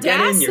the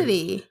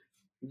audacity.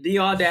 The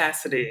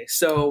audacity.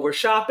 So we're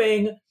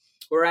shopping.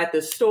 We're at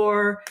the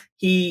store.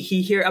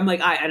 I'm like,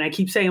 I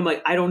keep saying, I'm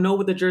like, I don't know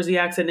what the Jersey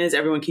accent is.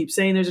 Everyone keeps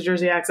saying there's a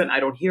Jersey accent. I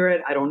don't hear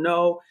it. I don't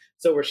know.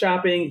 So we're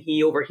shopping.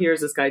 He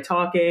overhears this guy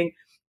talking,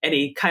 and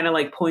he kind of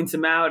like points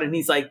him out, and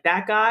he's like,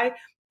 that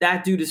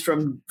dude is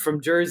from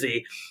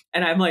Jersey.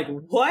 And I'm like,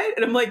 what?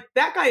 And I'm like,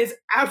 that guy is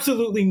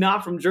absolutely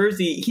not from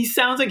Jersey. He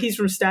sounds like he's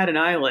from Staten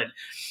Island.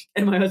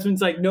 And my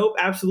husband's like, nope,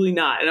 absolutely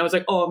not. And I was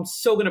like, oh, I'm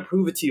so going to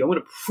prove it to you. I'm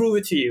going to prove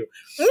it to you.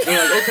 And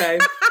I'm like, okay.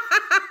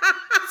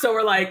 So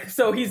we're like,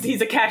 so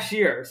he's a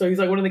cashier. So he's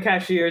like one of the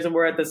cashiers, and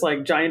we're at this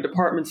like giant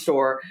department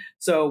store.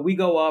 So we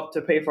go up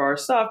to pay for our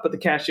stuff, but the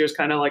cashier's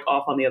kind of like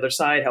off on the other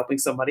side helping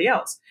somebody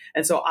else.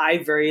 And so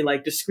I very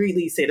like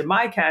discreetly say to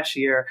my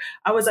cashier,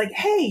 I was like,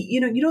 hey,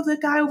 you know the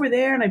guy over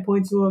there? And I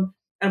point to him,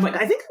 and I'm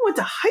like, I think I went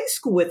to high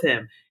school with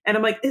him. And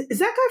I'm like, is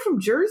that guy from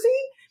Jersey?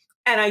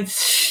 And I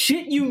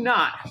shit you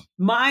not,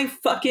 our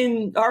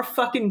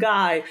fucking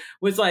guy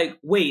was like,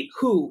 wait,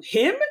 who?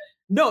 Him?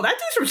 No, that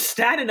dude's from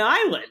Staten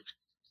Island.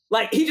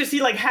 Like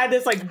he like had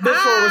this like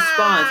visceral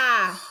response.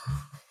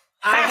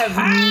 I have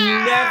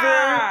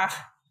never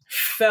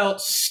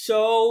felt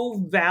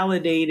so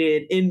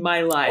validated in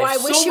my life. Well,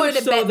 I wish you would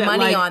have bet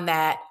money on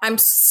that. I'm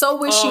so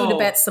wish you would have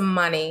bet some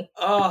money.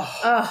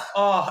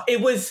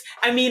 It was,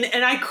 I mean,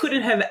 and I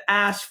couldn't have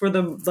asked for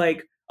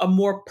a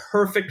more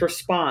perfect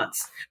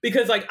response,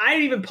 because like I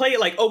didn't even play it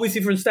like, oh, is he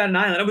from Staten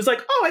Island? I was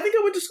like, oh, I think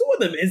I went to school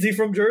with him. Is he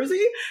from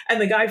Jersey?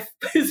 And the guy,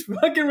 his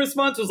fucking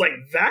response was like,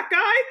 that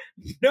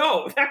guy?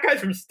 No, that guy's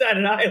from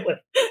Staten Island.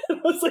 And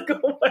I was like,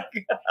 oh my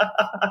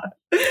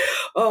God.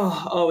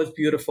 Oh, it's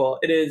beautiful.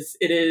 It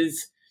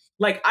is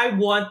like, I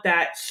want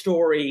that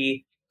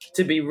story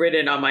to be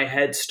written on my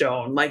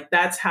headstone. Like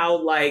that's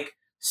how like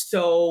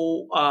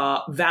so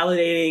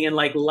validating and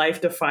like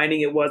life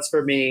defining it was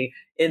for me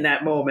in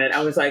that moment.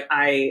 I was like,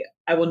 I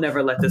will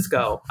never let this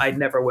go. I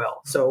never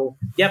will. So,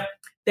 yep.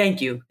 Thank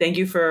you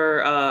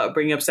for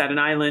bringing up Staten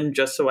Island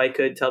just so I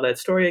could tell that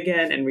story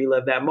again and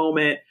relive that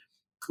moment,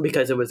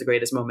 because it was the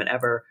greatest moment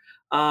ever.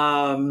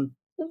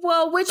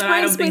 Well, which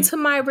brings me to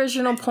my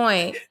original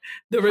point.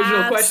 The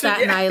original question.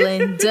 Staten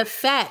Island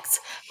defect.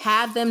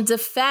 Have them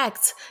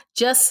defect.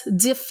 Just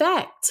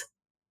defect.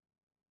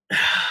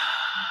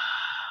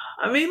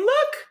 I mean,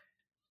 look,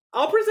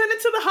 I'll present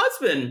it to the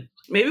husband.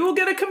 Maybe we'll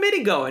get a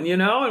committee going,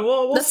 and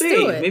we'll let's see.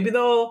 Do it. Maybe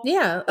they'll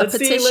a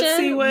petition. Let's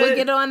see what we'll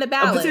get it on the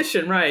ballot. A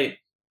petition, right?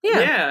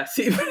 Yeah.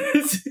 See,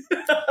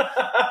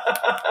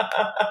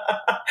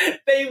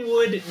 they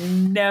would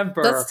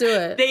never. Let's do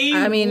it.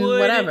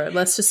 Whatever.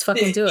 Let's just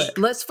fucking do it.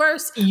 Let's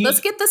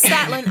get the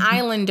Staten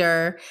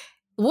Islander.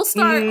 We'll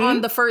start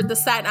on the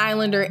Staten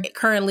Islander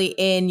currently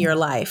in your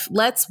life.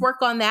 Let's work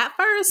on that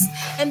first,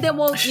 and then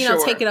we'll,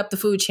 take it up the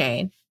food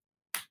chain.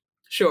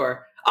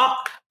 Sure.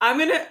 I'm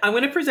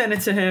gonna present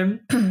it to him,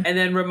 and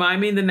then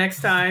remind me the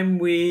next time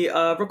we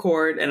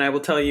record, and I will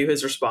tell you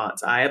his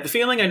response. I have the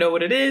feeling I know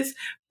what it is,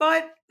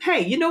 but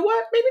hey, you know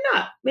what? Maybe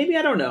not. Maybe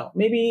I don't know.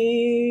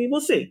 Maybe we'll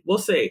see.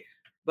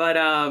 But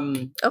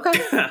okay.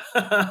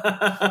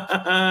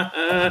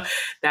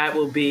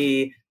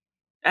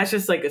 That's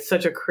just like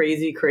such a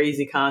crazy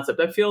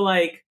concept. I feel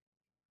like,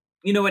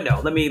 you know what?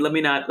 No, let me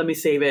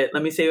save it.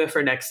 Let me save it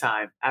for next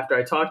time after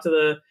I talk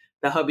to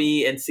the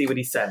hubby and see what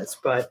he says.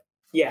 But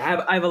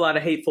yeah, I have a lot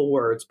of hateful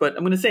words, but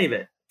I'm going to save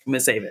it.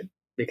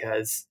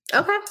 Because,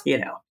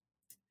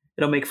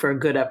 it'll make for a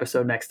good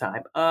episode next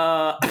time.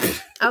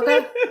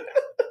 Okay.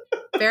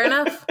 Fair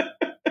enough.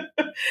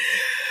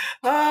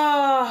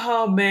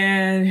 Oh,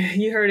 man.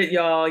 You heard it,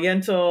 y'all.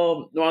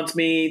 Yental wants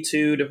me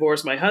to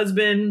divorce my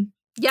husband.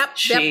 Yep.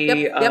 She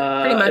Pretty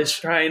much. is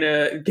trying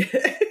to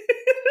get...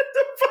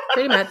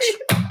 Pretty much.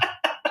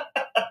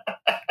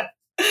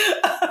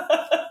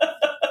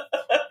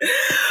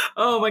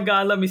 Oh my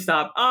God, let me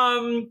stop.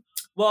 Well,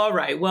 all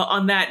right. Well,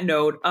 on that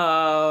note,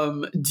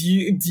 do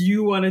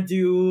you want to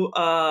do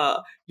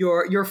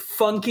your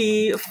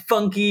funky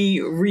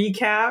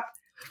recap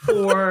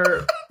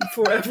for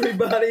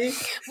everybody?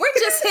 We're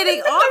just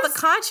hitting all the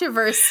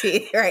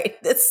controversy right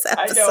this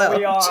episode. I know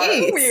we are.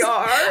 Jeez. We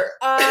are.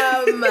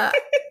 I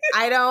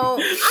don't even know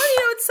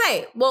what to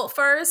say. Well,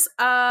 first,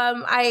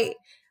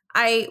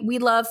 we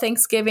love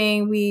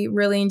Thanksgiving. We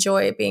really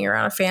enjoy it being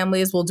around our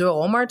families. We'll do it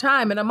one more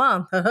time in a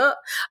month. Black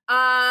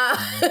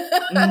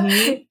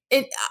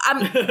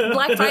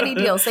Friday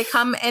deals, they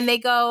come and they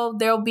go.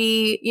 There'll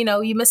be,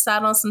 you missed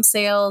out on some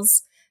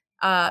sales.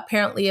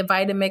 Apparently a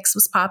Vitamix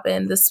was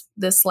popping this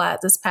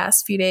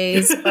past few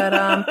days,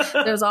 but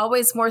there's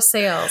always more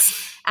sales.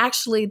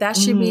 Actually, that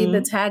should be the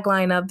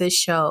tagline of this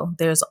show.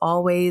 There's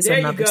always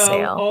another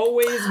sale.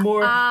 Always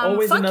more.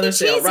 Always Funky another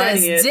sale.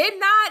 Cheeses did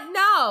not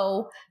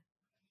know.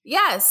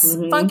 Yes,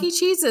 Funky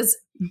Cheeses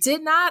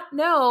did not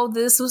know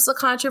this was a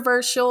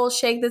controversial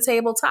shake the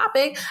table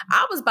topic.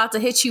 I was about to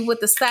hit you with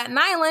the Staten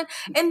Island,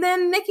 and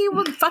then Nikki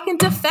was fucking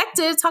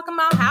defected talking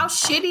about how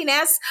shitty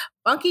ass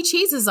Funky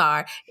Cheeses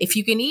are. If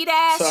you can eat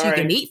ass, you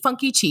can eat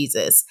Funky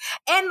Cheeses.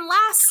 And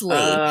lastly,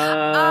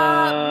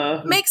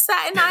 make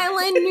Staten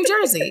Island, New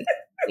Jersey.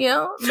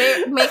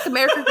 Make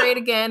America great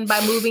again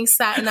by moving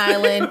Staten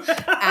Island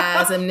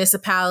as a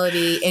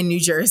municipality in New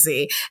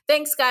Jersey.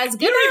 Thanks, guys.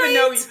 Good night. Even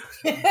know she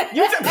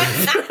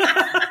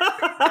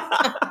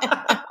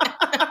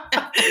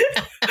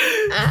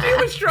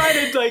was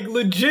trying to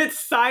legit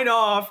sign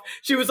off.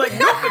 She was like,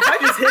 "Nope, if I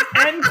just hit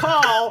end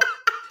call,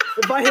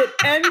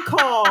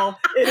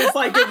 it is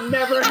like it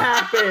never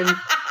happened."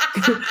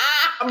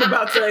 I'm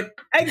about to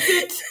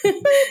exit.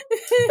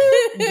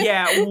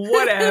 Yeah,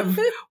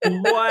 whatever.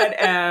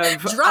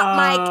 Drop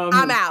mic,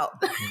 I'm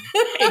out.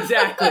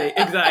 Exactly.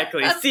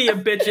 See ya,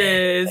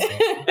 bitches.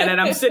 And then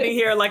I'm sitting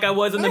here like I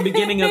was in the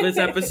beginning of this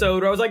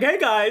episode where I was like, "Hey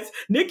guys,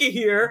 Nikki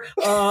here.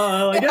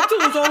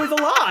 Yental is always a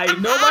lie.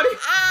 Nobody.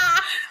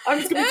 I'm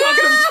just gonna be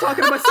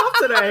talking to myself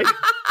today."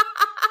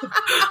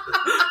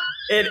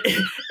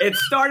 It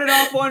started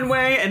off one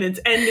way and it's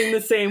ending the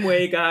same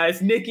way,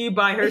 guys. Nikki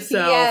by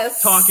herself,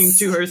 talking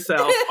to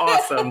herself.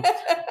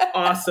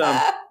 Awesome.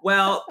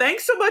 Well,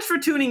 thanks so much for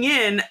tuning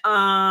in.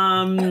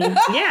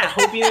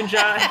 Hope you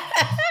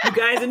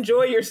guys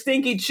enjoy your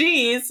stinky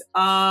cheese.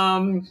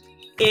 In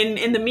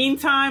the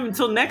meantime,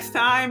 until next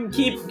time,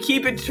 keep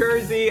it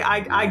Jersey.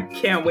 I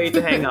can't wait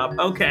to hang up.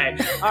 Okay.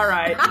 All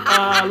right.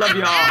 Love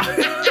y'all.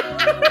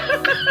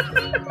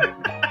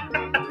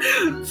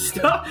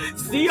 Stop.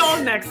 See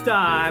y'all next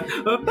time.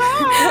 Bye.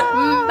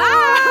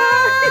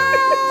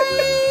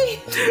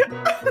 Bye.